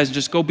baptized and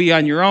just go be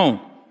on your own.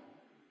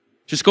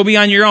 Just go be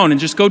on your own and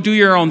just go do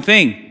your own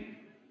thing.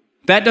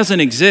 That doesn't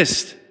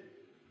exist.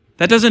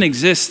 That doesn't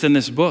exist in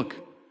this book.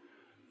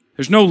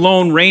 There's no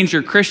Lone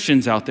Ranger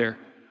Christians out there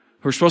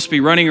who are supposed to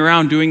be running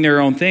around doing their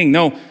own thing.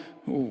 No,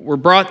 we're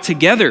brought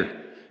together.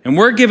 And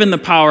we're given the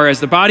power as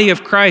the body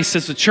of Christ,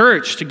 as the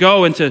church, to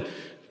go and to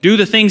do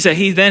the things that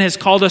he then has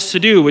called us to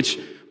do, which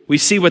we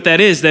see what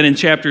that is then in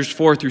chapters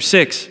 4 through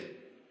 6.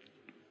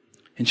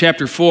 In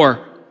chapter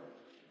 4,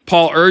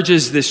 Paul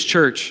urges this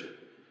church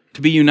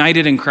to be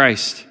united in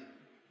Christ.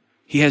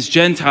 He has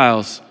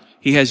Gentiles,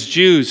 he has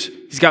Jews,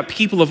 he's got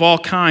people of all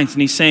kinds,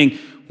 and he's saying,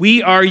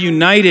 we are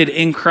united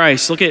in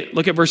Christ. Look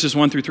at verses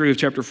 1 through 3 of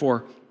chapter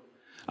 4.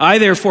 I,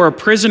 therefore, a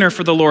prisoner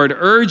for the Lord,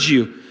 urge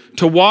you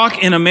to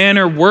walk in a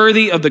manner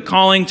worthy of the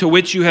calling to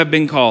which you have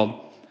been called,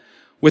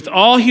 with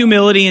all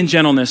humility and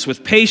gentleness,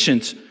 with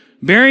patience,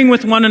 bearing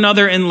with one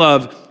another in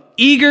love,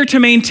 eager to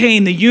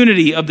maintain the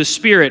unity of the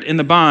Spirit in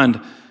the bond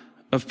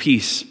of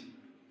peace.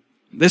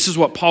 This is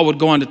what Paul would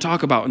go on to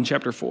talk about in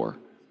chapter 4.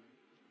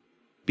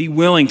 Be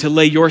willing to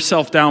lay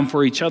yourself down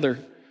for each other,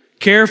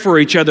 care for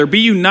each other, be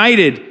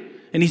united.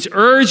 And he's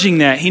urging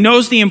that. He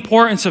knows the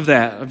importance of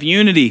that, of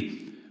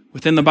unity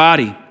within the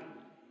body.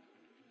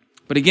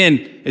 But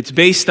again, it's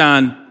based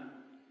on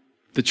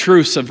the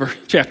truths of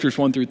chapters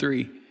 1 through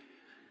 3.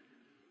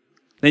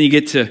 Then you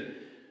get to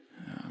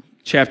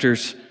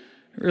chapters,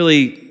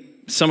 really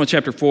some of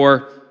chapter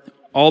 4,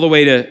 all the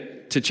way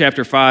to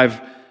chapter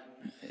 5.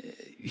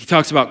 He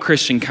talks about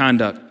Christian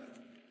conduct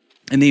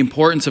and the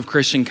importance of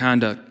Christian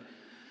conduct.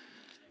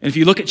 And if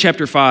you look at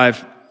chapter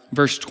 5,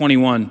 verse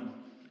 21,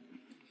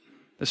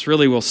 this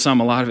really will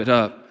sum a lot of it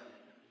up.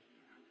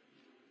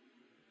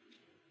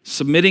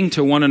 Submitting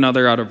to one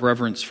another out of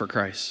reverence for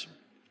Christ.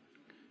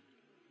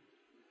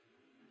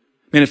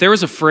 Man, if there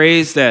was a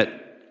phrase that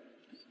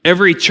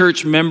every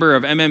church member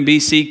of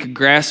MMBC could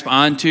grasp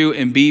onto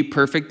and be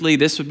perfectly,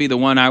 this would be the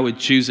one I would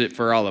choose it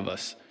for all of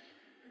us.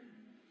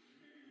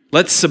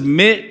 Let's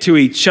submit to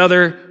each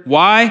other.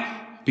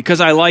 Why?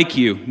 Because I like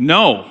you.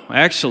 No,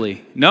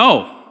 actually,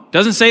 no.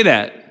 Doesn't say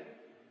that.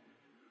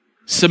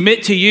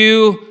 Submit to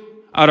you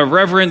out of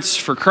reverence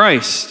for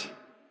Christ.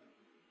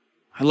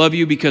 I love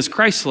you because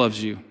Christ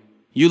loves you.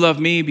 You love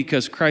me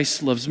because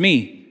Christ loves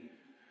me.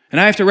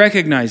 And I have to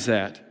recognize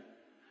that.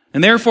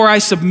 And therefore I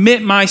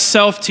submit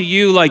myself to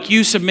you like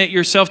you submit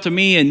yourself to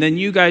me, and then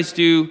you guys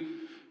do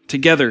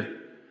together.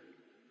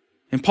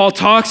 And Paul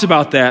talks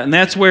about that, and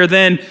that's where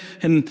then,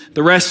 in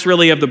the rest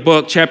really of the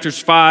book, chapters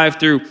 5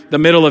 through the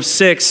middle of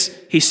 6,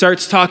 he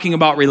starts talking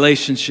about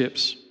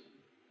relationships.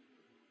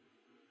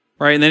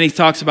 Right? And then he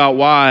talks about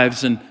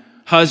wives and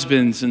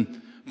husbands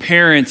and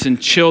parents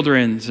and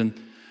children and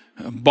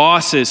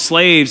bosses,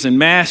 slaves and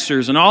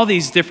masters and all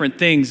these different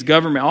things,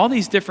 government, all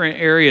these different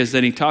areas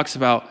that he talks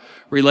about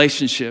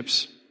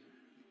relationships.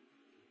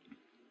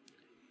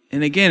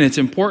 And again, it's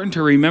important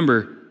to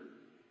remember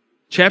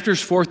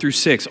chapters 4 through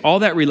 6, all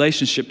that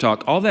relationship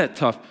talk, all that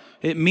stuff,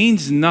 it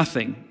means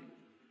nothing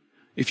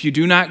if you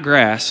do not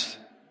grasp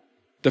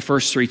the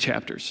first 3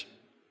 chapters.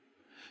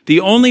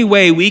 The only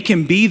way we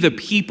can be the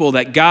people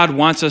that God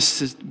wants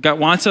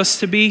us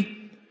to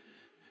be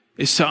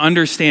is to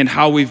understand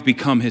how we've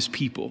become his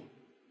people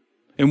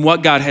and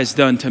what God has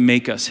done to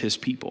make us his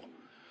people.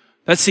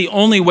 That's the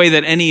only way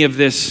that any of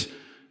this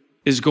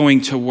is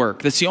going to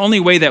work. That's the only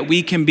way that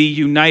we can be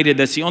united.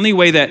 That's the only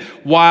way that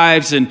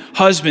wives and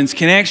husbands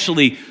can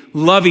actually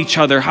love each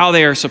other how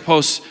they are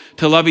supposed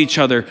to love each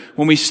other.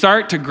 When we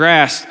start to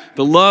grasp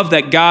the love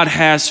that God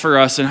has for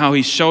us and how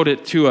he showed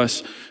it to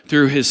us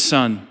through his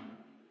son.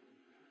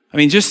 I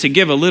mean, just to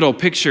give a little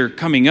picture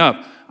coming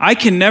up, I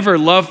can never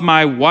love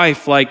my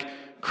wife like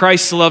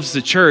Christ loves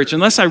the church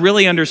unless I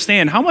really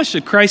understand how much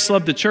did Christ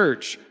love the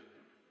church.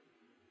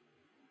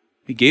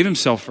 He gave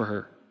himself for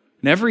her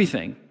and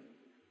everything.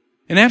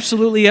 And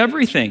absolutely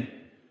everything. There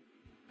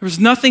was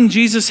nothing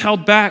Jesus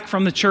held back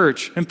from the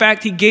church. In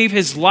fact, he gave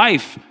his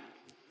life.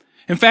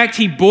 In fact,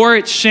 he bore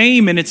its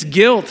shame and its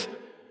guilt.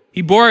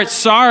 He bore its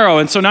sorrow.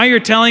 And so now you're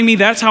telling me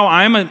that's how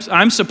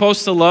I'm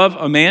supposed to love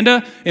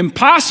Amanda?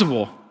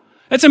 Impossible.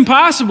 That's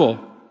impossible.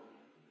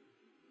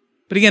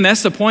 But again,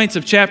 that's the points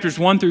of chapters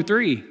 1 through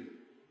 3.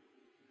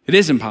 It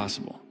is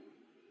impossible.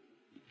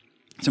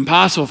 It's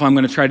impossible if I'm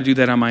going to try to do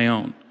that on my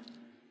own.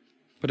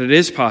 But it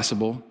is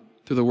possible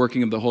through the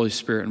working of the Holy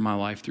Spirit in my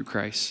life through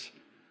Christ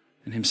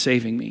and him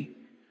saving me.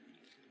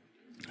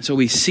 So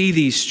we see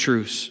these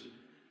truths.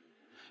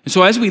 And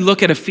so as we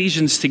look at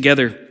Ephesians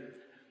together,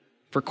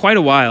 for quite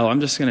a while.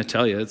 I'm just going to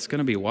tell you, it's going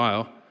to be a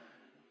while.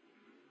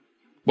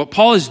 What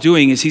Paul is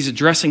doing is he's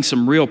addressing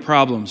some real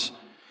problems,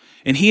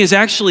 and he is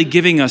actually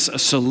giving us a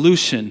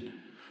solution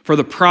for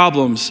the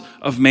problems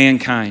of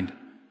mankind.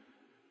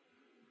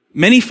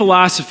 Many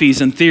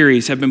philosophies and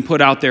theories have been put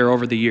out there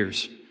over the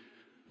years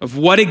of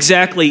what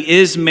exactly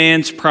is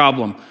man's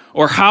problem,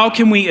 or how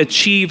can we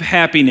achieve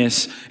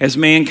happiness as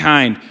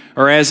mankind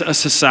or as a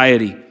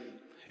society.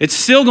 It's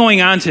still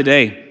going on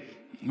today.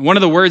 One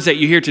of the words that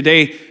you hear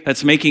today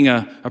that's making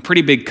a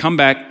pretty big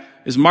comeback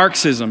is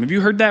Marxism. Have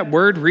you heard that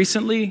word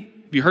recently?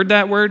 Have you heard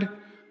that word?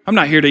 I'm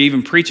not here to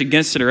even preach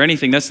against it or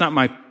anything. That's not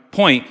my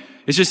point.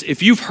 It's just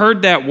if you've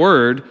heard that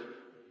word,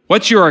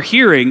 what you are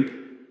hearing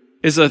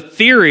is a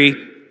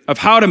theory of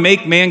how to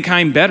make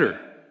mankind better.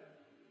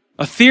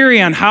 A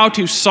theory on how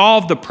to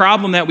solve the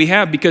problem that we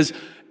have, because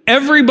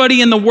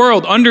everybody in the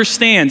world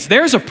understands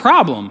there's a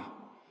problem.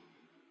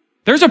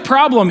 There's a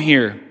problem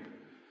here.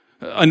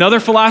 Another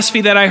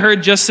philosophy that I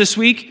heard just this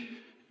week,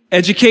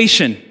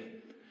 education.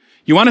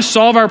 You want to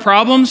solve our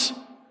problems?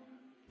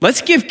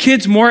 Let's give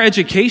kids more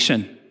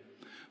education.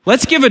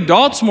 Let's give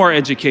adults more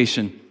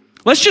education.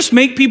 Let's just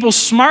make people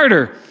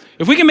smarter.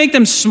 If we can make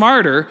them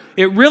smarter,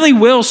 it really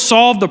will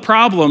solve the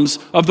problems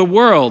of the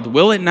world,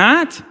 will it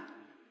not?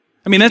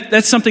 I mean,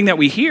 that's something that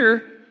we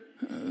hear.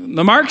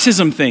 The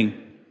Marxism thing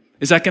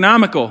is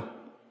economical.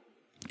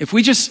 If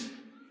we just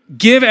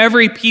give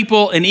every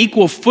people an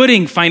equal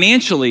footing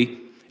financially,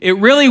 it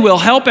really will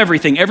help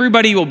everything.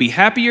 Everybody will be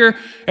happier.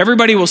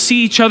 Everybody will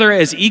see each other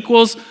as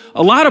equals.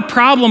 A lot of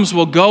problems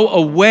will go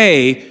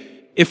away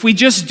if we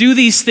just do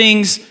these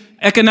things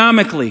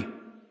economically.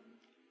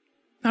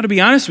 Now, to be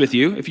honest with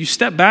you, if you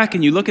step back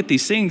and you look at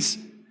these things,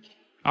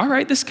 all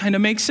right, this kind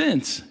of makes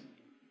sense.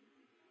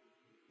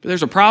 But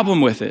there's a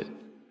problem with it.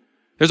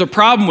 There's a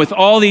problem with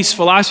all these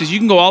philosophies. You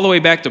can go all the way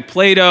back to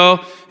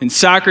Plato and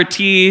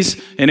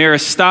Socrates and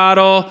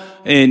Aristotle,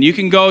 and you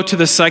can go to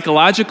the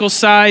psychological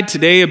side.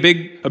 Today, a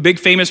big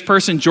famous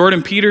person,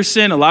 Jordan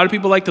Peterson. A lot of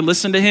people like to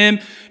listen to him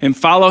and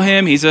follow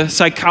him. He's a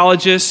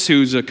psychologist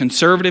who's a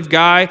conservative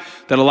guy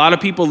that a lot of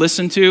people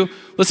listen to.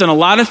 Listen, a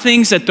lot of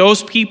things that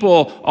those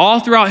people all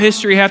throughout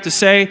history have to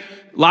say,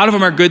 a lot of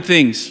them are good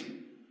things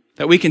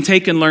that we can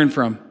take and learn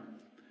from.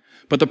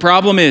 But the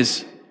problem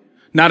is,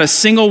 not a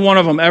single one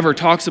of them ever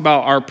talks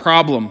about our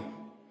problem.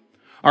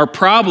 Our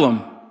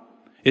problem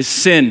is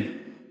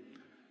sin.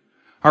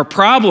 Our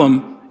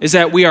problem is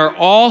that we are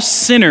all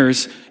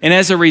sinners, and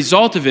as a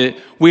result of it,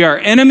 we are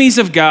enemies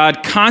of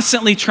God,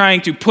 constantly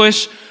trying to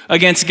push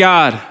against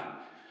God.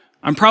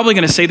 I'm probably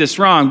going to say this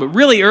wrong, but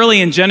really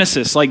early in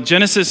Genesis, like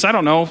Genesis,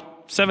 7,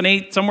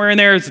 8, somewhere in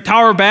there, it's the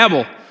Tower of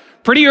Babel.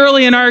 Pretty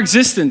early in our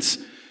existence.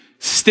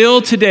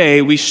 Still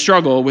today, we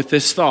struggle with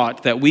this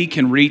thought that we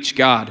can reach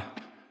God.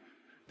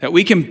 That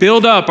we can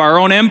build up our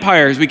own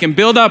empires, we can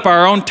build up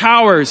our own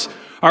towers,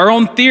 our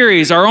own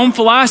theories, our own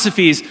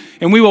philosophies,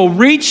 and we will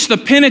reach the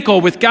pinnacle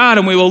with God,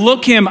 and we will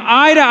look him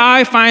eye to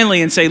eye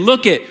finally and say,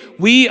 look it,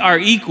 we are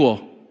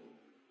equal.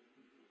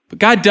 But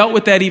God dealt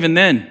with that even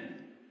then.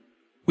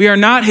 We are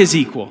not his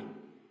equal.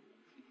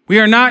 We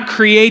are not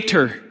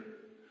creator.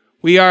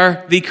 We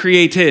are the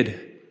created.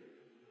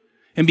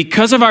 And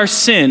because of our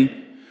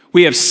sin,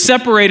 we have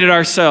separated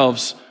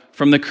ourselves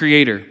from the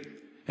Creator.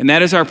 And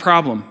that is our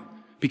problem.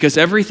 Because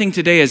everything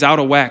today is out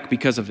of whack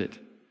because of it.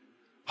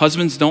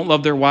 Husbands don't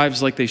love their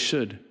wives like they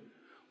should.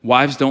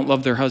 Wives don't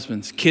love their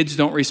husbands. Kids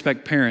don't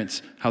respect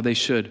parents how they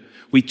should.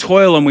 We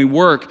toil and we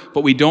work,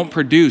 but we don't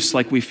produce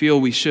like we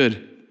feel we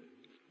should.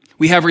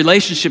 We have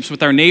relationships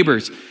with our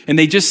neighbors, and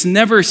they just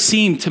never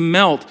seem to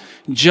melt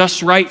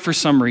just right for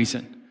some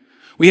reason.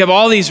 We have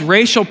all these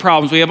racial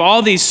problems. We have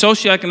all these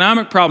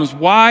socioeconomic problems.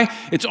 Why?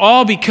 It's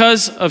all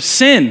because of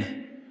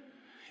sin.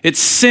 It's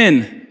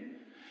sin.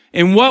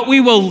 And what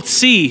we will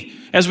see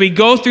as we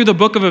go through the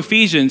book of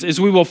Ephesians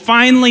is we will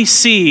finally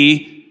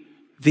see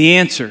the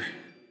answer.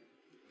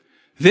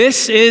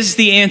 This is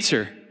the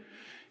answer.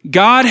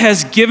 God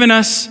has given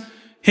us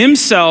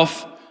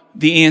himself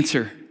the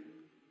answer.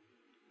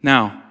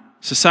 Now,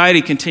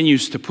 society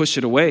continues to push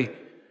it away.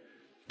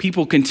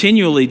 People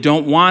continually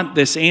don't want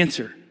this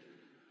answer.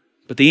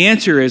 But the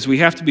answer is we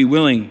have to be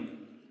willing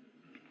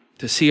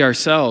to see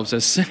ourselves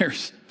as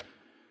sinners,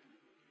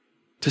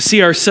 to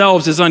see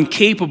ourselves as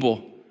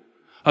incapable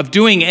of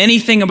doing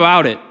anything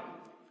about it,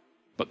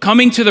 but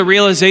coming to the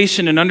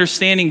realization and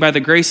understanding by the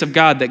grace of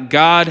God that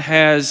God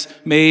has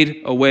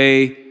made a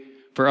way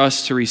for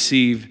us to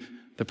receive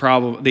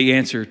the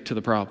answer to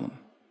the problem.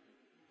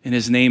 And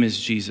his name is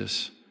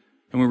Jesus.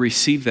 And we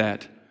receive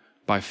that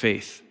by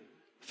faith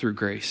through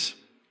grace.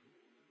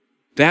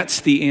 That's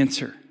the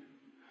answer.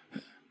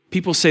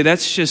 People say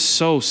that's just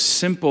so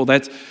simple.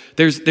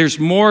 There's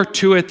more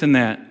to it than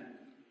that.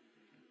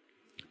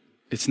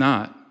 It's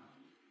not.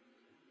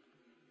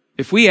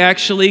 If we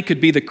actually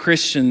could be the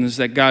Christians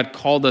that God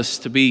called us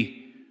to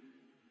be,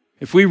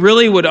 if we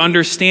really would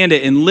understand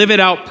it and live it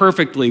out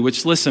perfectly,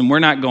 which, listen, we're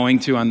not going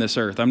to on this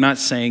earth. I'm not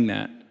saying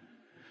that.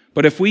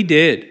 But if we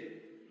did,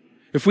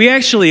 if we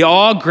actually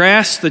all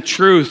grasped the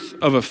truth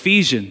of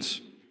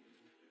Ephesians,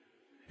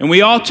 and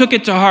we all took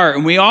it to heart,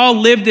 and we all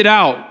lived it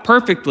out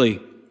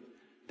perfectly,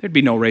 there'd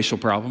be no racial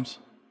problems.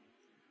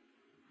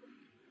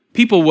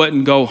 People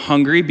wouldn't go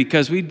hungry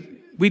because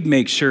we'd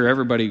make sure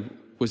everybody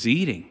was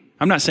eating.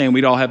 I'm not saying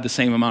we'd all have the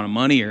same amount of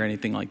money or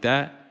anything like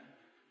that.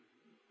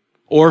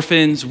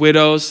 Orphans,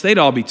 widows, they'd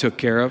all be took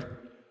care of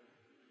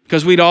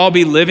because we'd all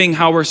be living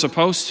how we're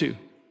supposed to.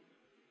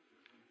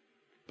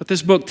 But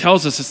this book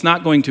tells us it's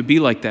not going to be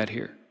like that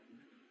here.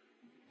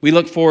 We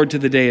look forward to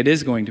the day it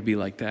is going to be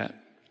like that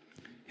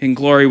in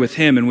glory with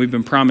Him, and we've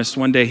been promised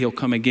one day He'll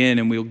come again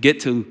and we'll get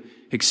to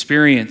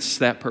experience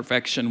that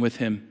perfection with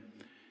Him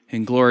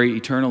in glory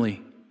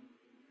eternally.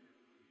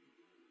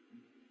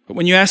 But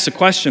when you ask the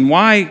question,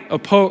 why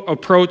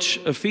approach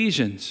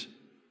Ephesians?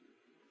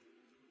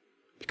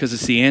 Because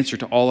it's the answer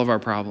to all of our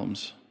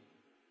problems.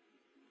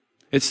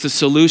 It's the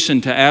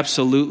solution to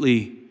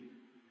absolutely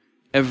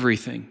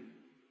everything.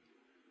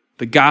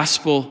 The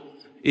gospel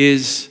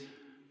is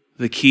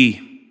the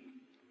key.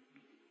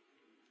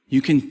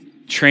 You can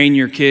train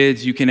your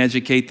kids, you can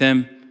educate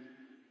them,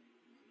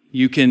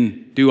 you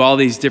can do all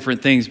these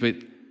different things, but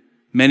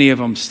many of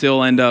them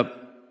still end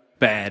up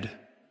bad.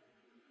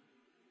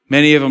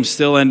 Many of them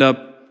still end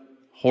up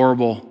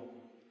horrible.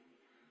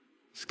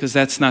 It's because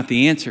that's not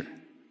the answer.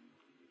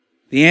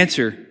 The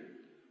answer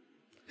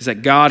is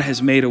that God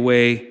has made a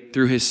way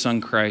through His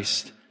Son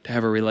Christ to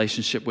have a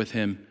relationship with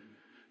Him,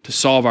 to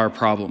solve our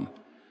problem,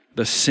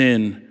 the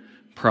sin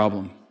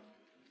problem.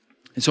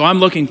 And so I'm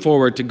looking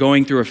forward to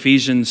going through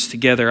Ephesians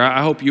together.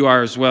 I hope you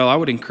are as well. I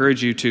would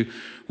encourage you to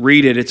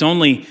read it. It's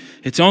only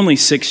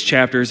 6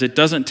 chapters. It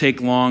doesn't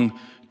take long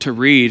to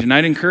read. And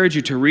I'd encourage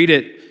you to read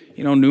it,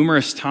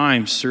 numerous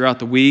times throughout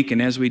the week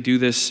and as we do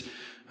this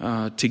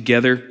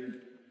together,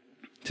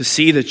 to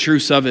see the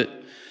truths of it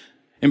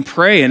and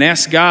pray and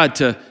ask God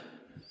to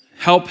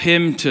help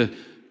Him, to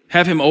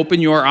have Him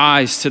open your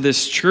eyes to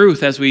this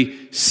truth as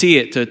we see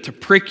it, to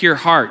prick your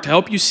heart, to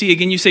help you see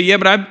again. You say, yeah,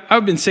 but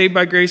I've been saved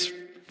by grace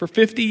for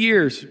 50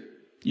 years.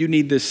 You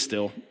need this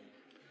still.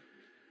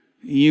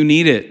 You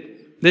need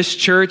it. This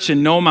church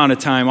in no amount of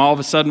time all of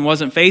a sudden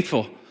wasn't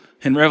faithful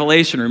in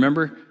Revelation,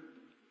 remember?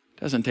 It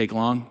doesn't take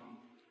long.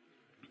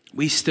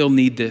 We still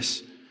need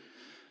this.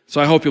 So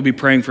I hope you'll be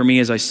praying for me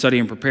as I study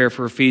and prepare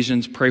for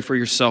Ephesians. Pray for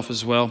yourself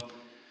as well,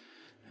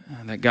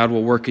 that God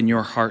will work in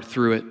your heart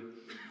through it.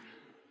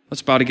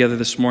 Let's bow together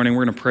this morning.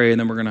 We're going to pray, and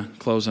then we're going to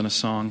close in a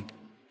song.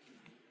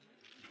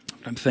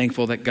 I'm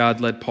thankful that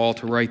God led Paul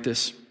to write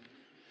this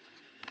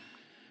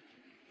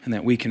and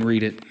that we can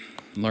read it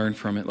and learn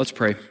from it. Let's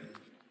pray.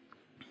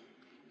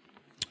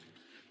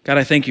 God,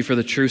 I thank you for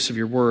the truths of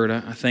your word.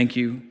 I thank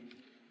you.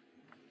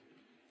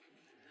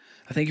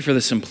 I thank you for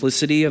the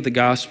simplicity of the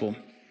gospel.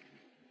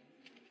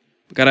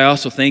 God, I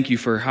also thank you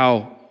for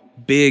how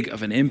big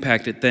of an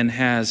impact it then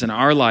has in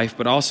our life,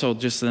 but also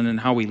just then in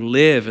how we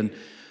live and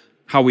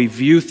how we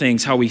view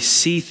things, how we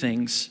see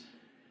things.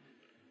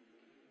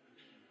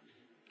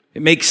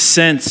 It makes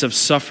sense of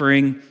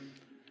suffering.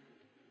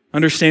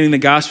 Understanding the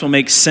gospel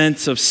makes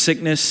sense of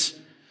sickness,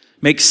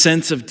 makes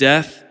sense of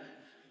death.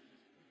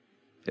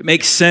 It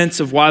makes sense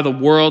of why the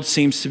world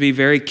seems to be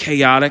very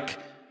chaotic,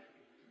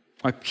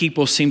 why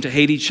people seem to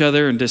hate each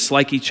other and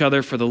dislike each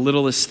other for the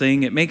littlest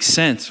thing. It makes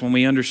sense when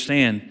we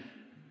understand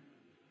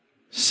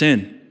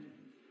sin,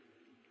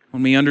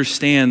 when we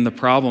understand the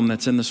problem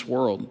that's in this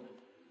world.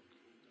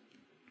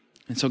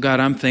 And so, God,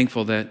 I'm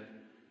thankful that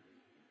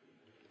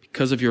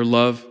because of your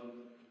love,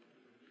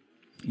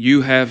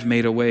 you have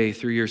made a way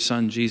through your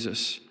Son,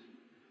 Jesus,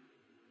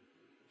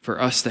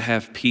 for us to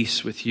have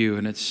peace with you,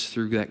 and it's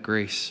through that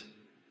grace.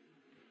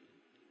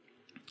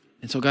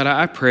 And so, God,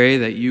 I pray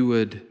that you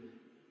would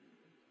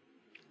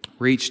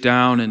reach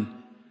down and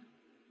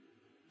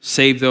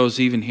save those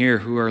even here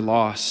who are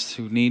lost,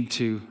 who need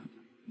to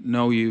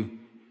know you.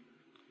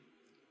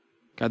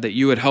 God, that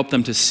you would help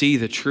them to see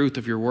the truth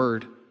of your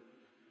word.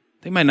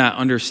 They might not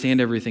understand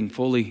everything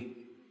fully.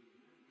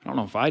 I don't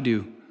know if I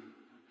do.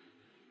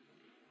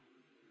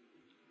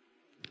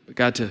 But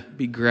God, to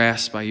be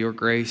grasped by your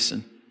grace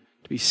and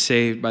to be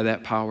saved by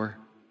that power.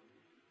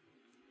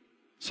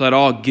 So that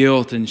all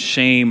guilt and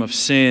shame of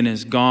sin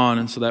is gone,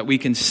 and so that we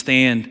can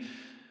stand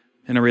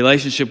in a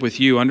relationship with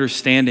you,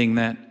 understanding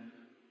that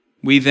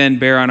we then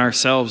bear on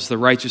ourselves the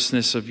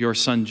righteousness of your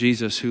Son,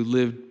 Jesus, who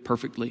lived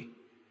perfectly.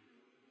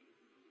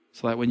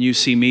 So that when you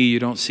see me, you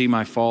don't see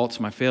my faults,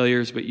 my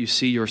failures, but you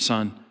see your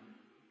Son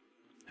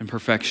in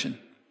perfection.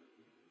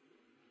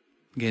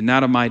 Again,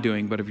 not of my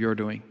doing, but of your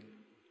doing.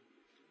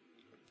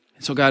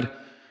 And so, God,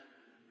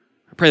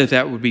 I pray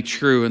that would be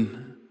true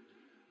in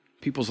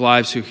people's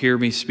lives who hear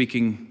me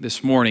speaking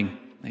this morning,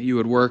 that you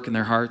would work in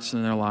their hearts and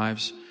in their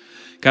lives.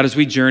 God, as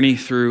we journey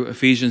through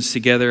Ephesians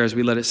together, as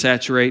we let it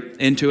saturate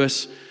into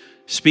us,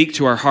 speak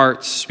to our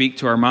hearts, speak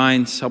to our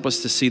minds, help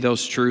us to see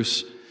those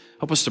truths.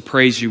 Help us to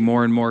praise you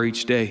more and more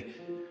each day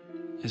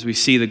as we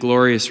see the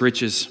glorious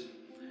riches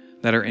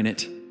that are in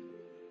it.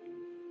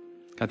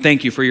 God,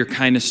 thank you for your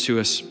kindness to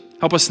us.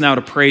 Help us now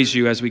to praise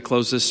you as we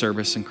close this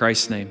service. In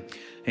Christ's name,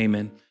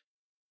 amen.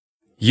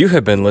 You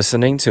have been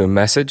listening to a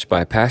message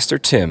by Pastor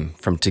Tim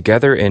from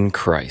Together in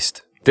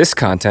Christ. This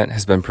content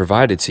has been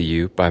provided to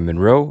you by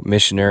Monroe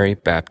Missionary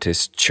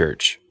Baptist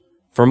Church.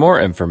 For more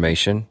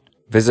information,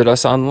 visit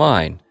us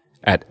online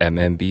at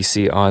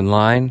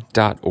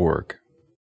mmbconline.org.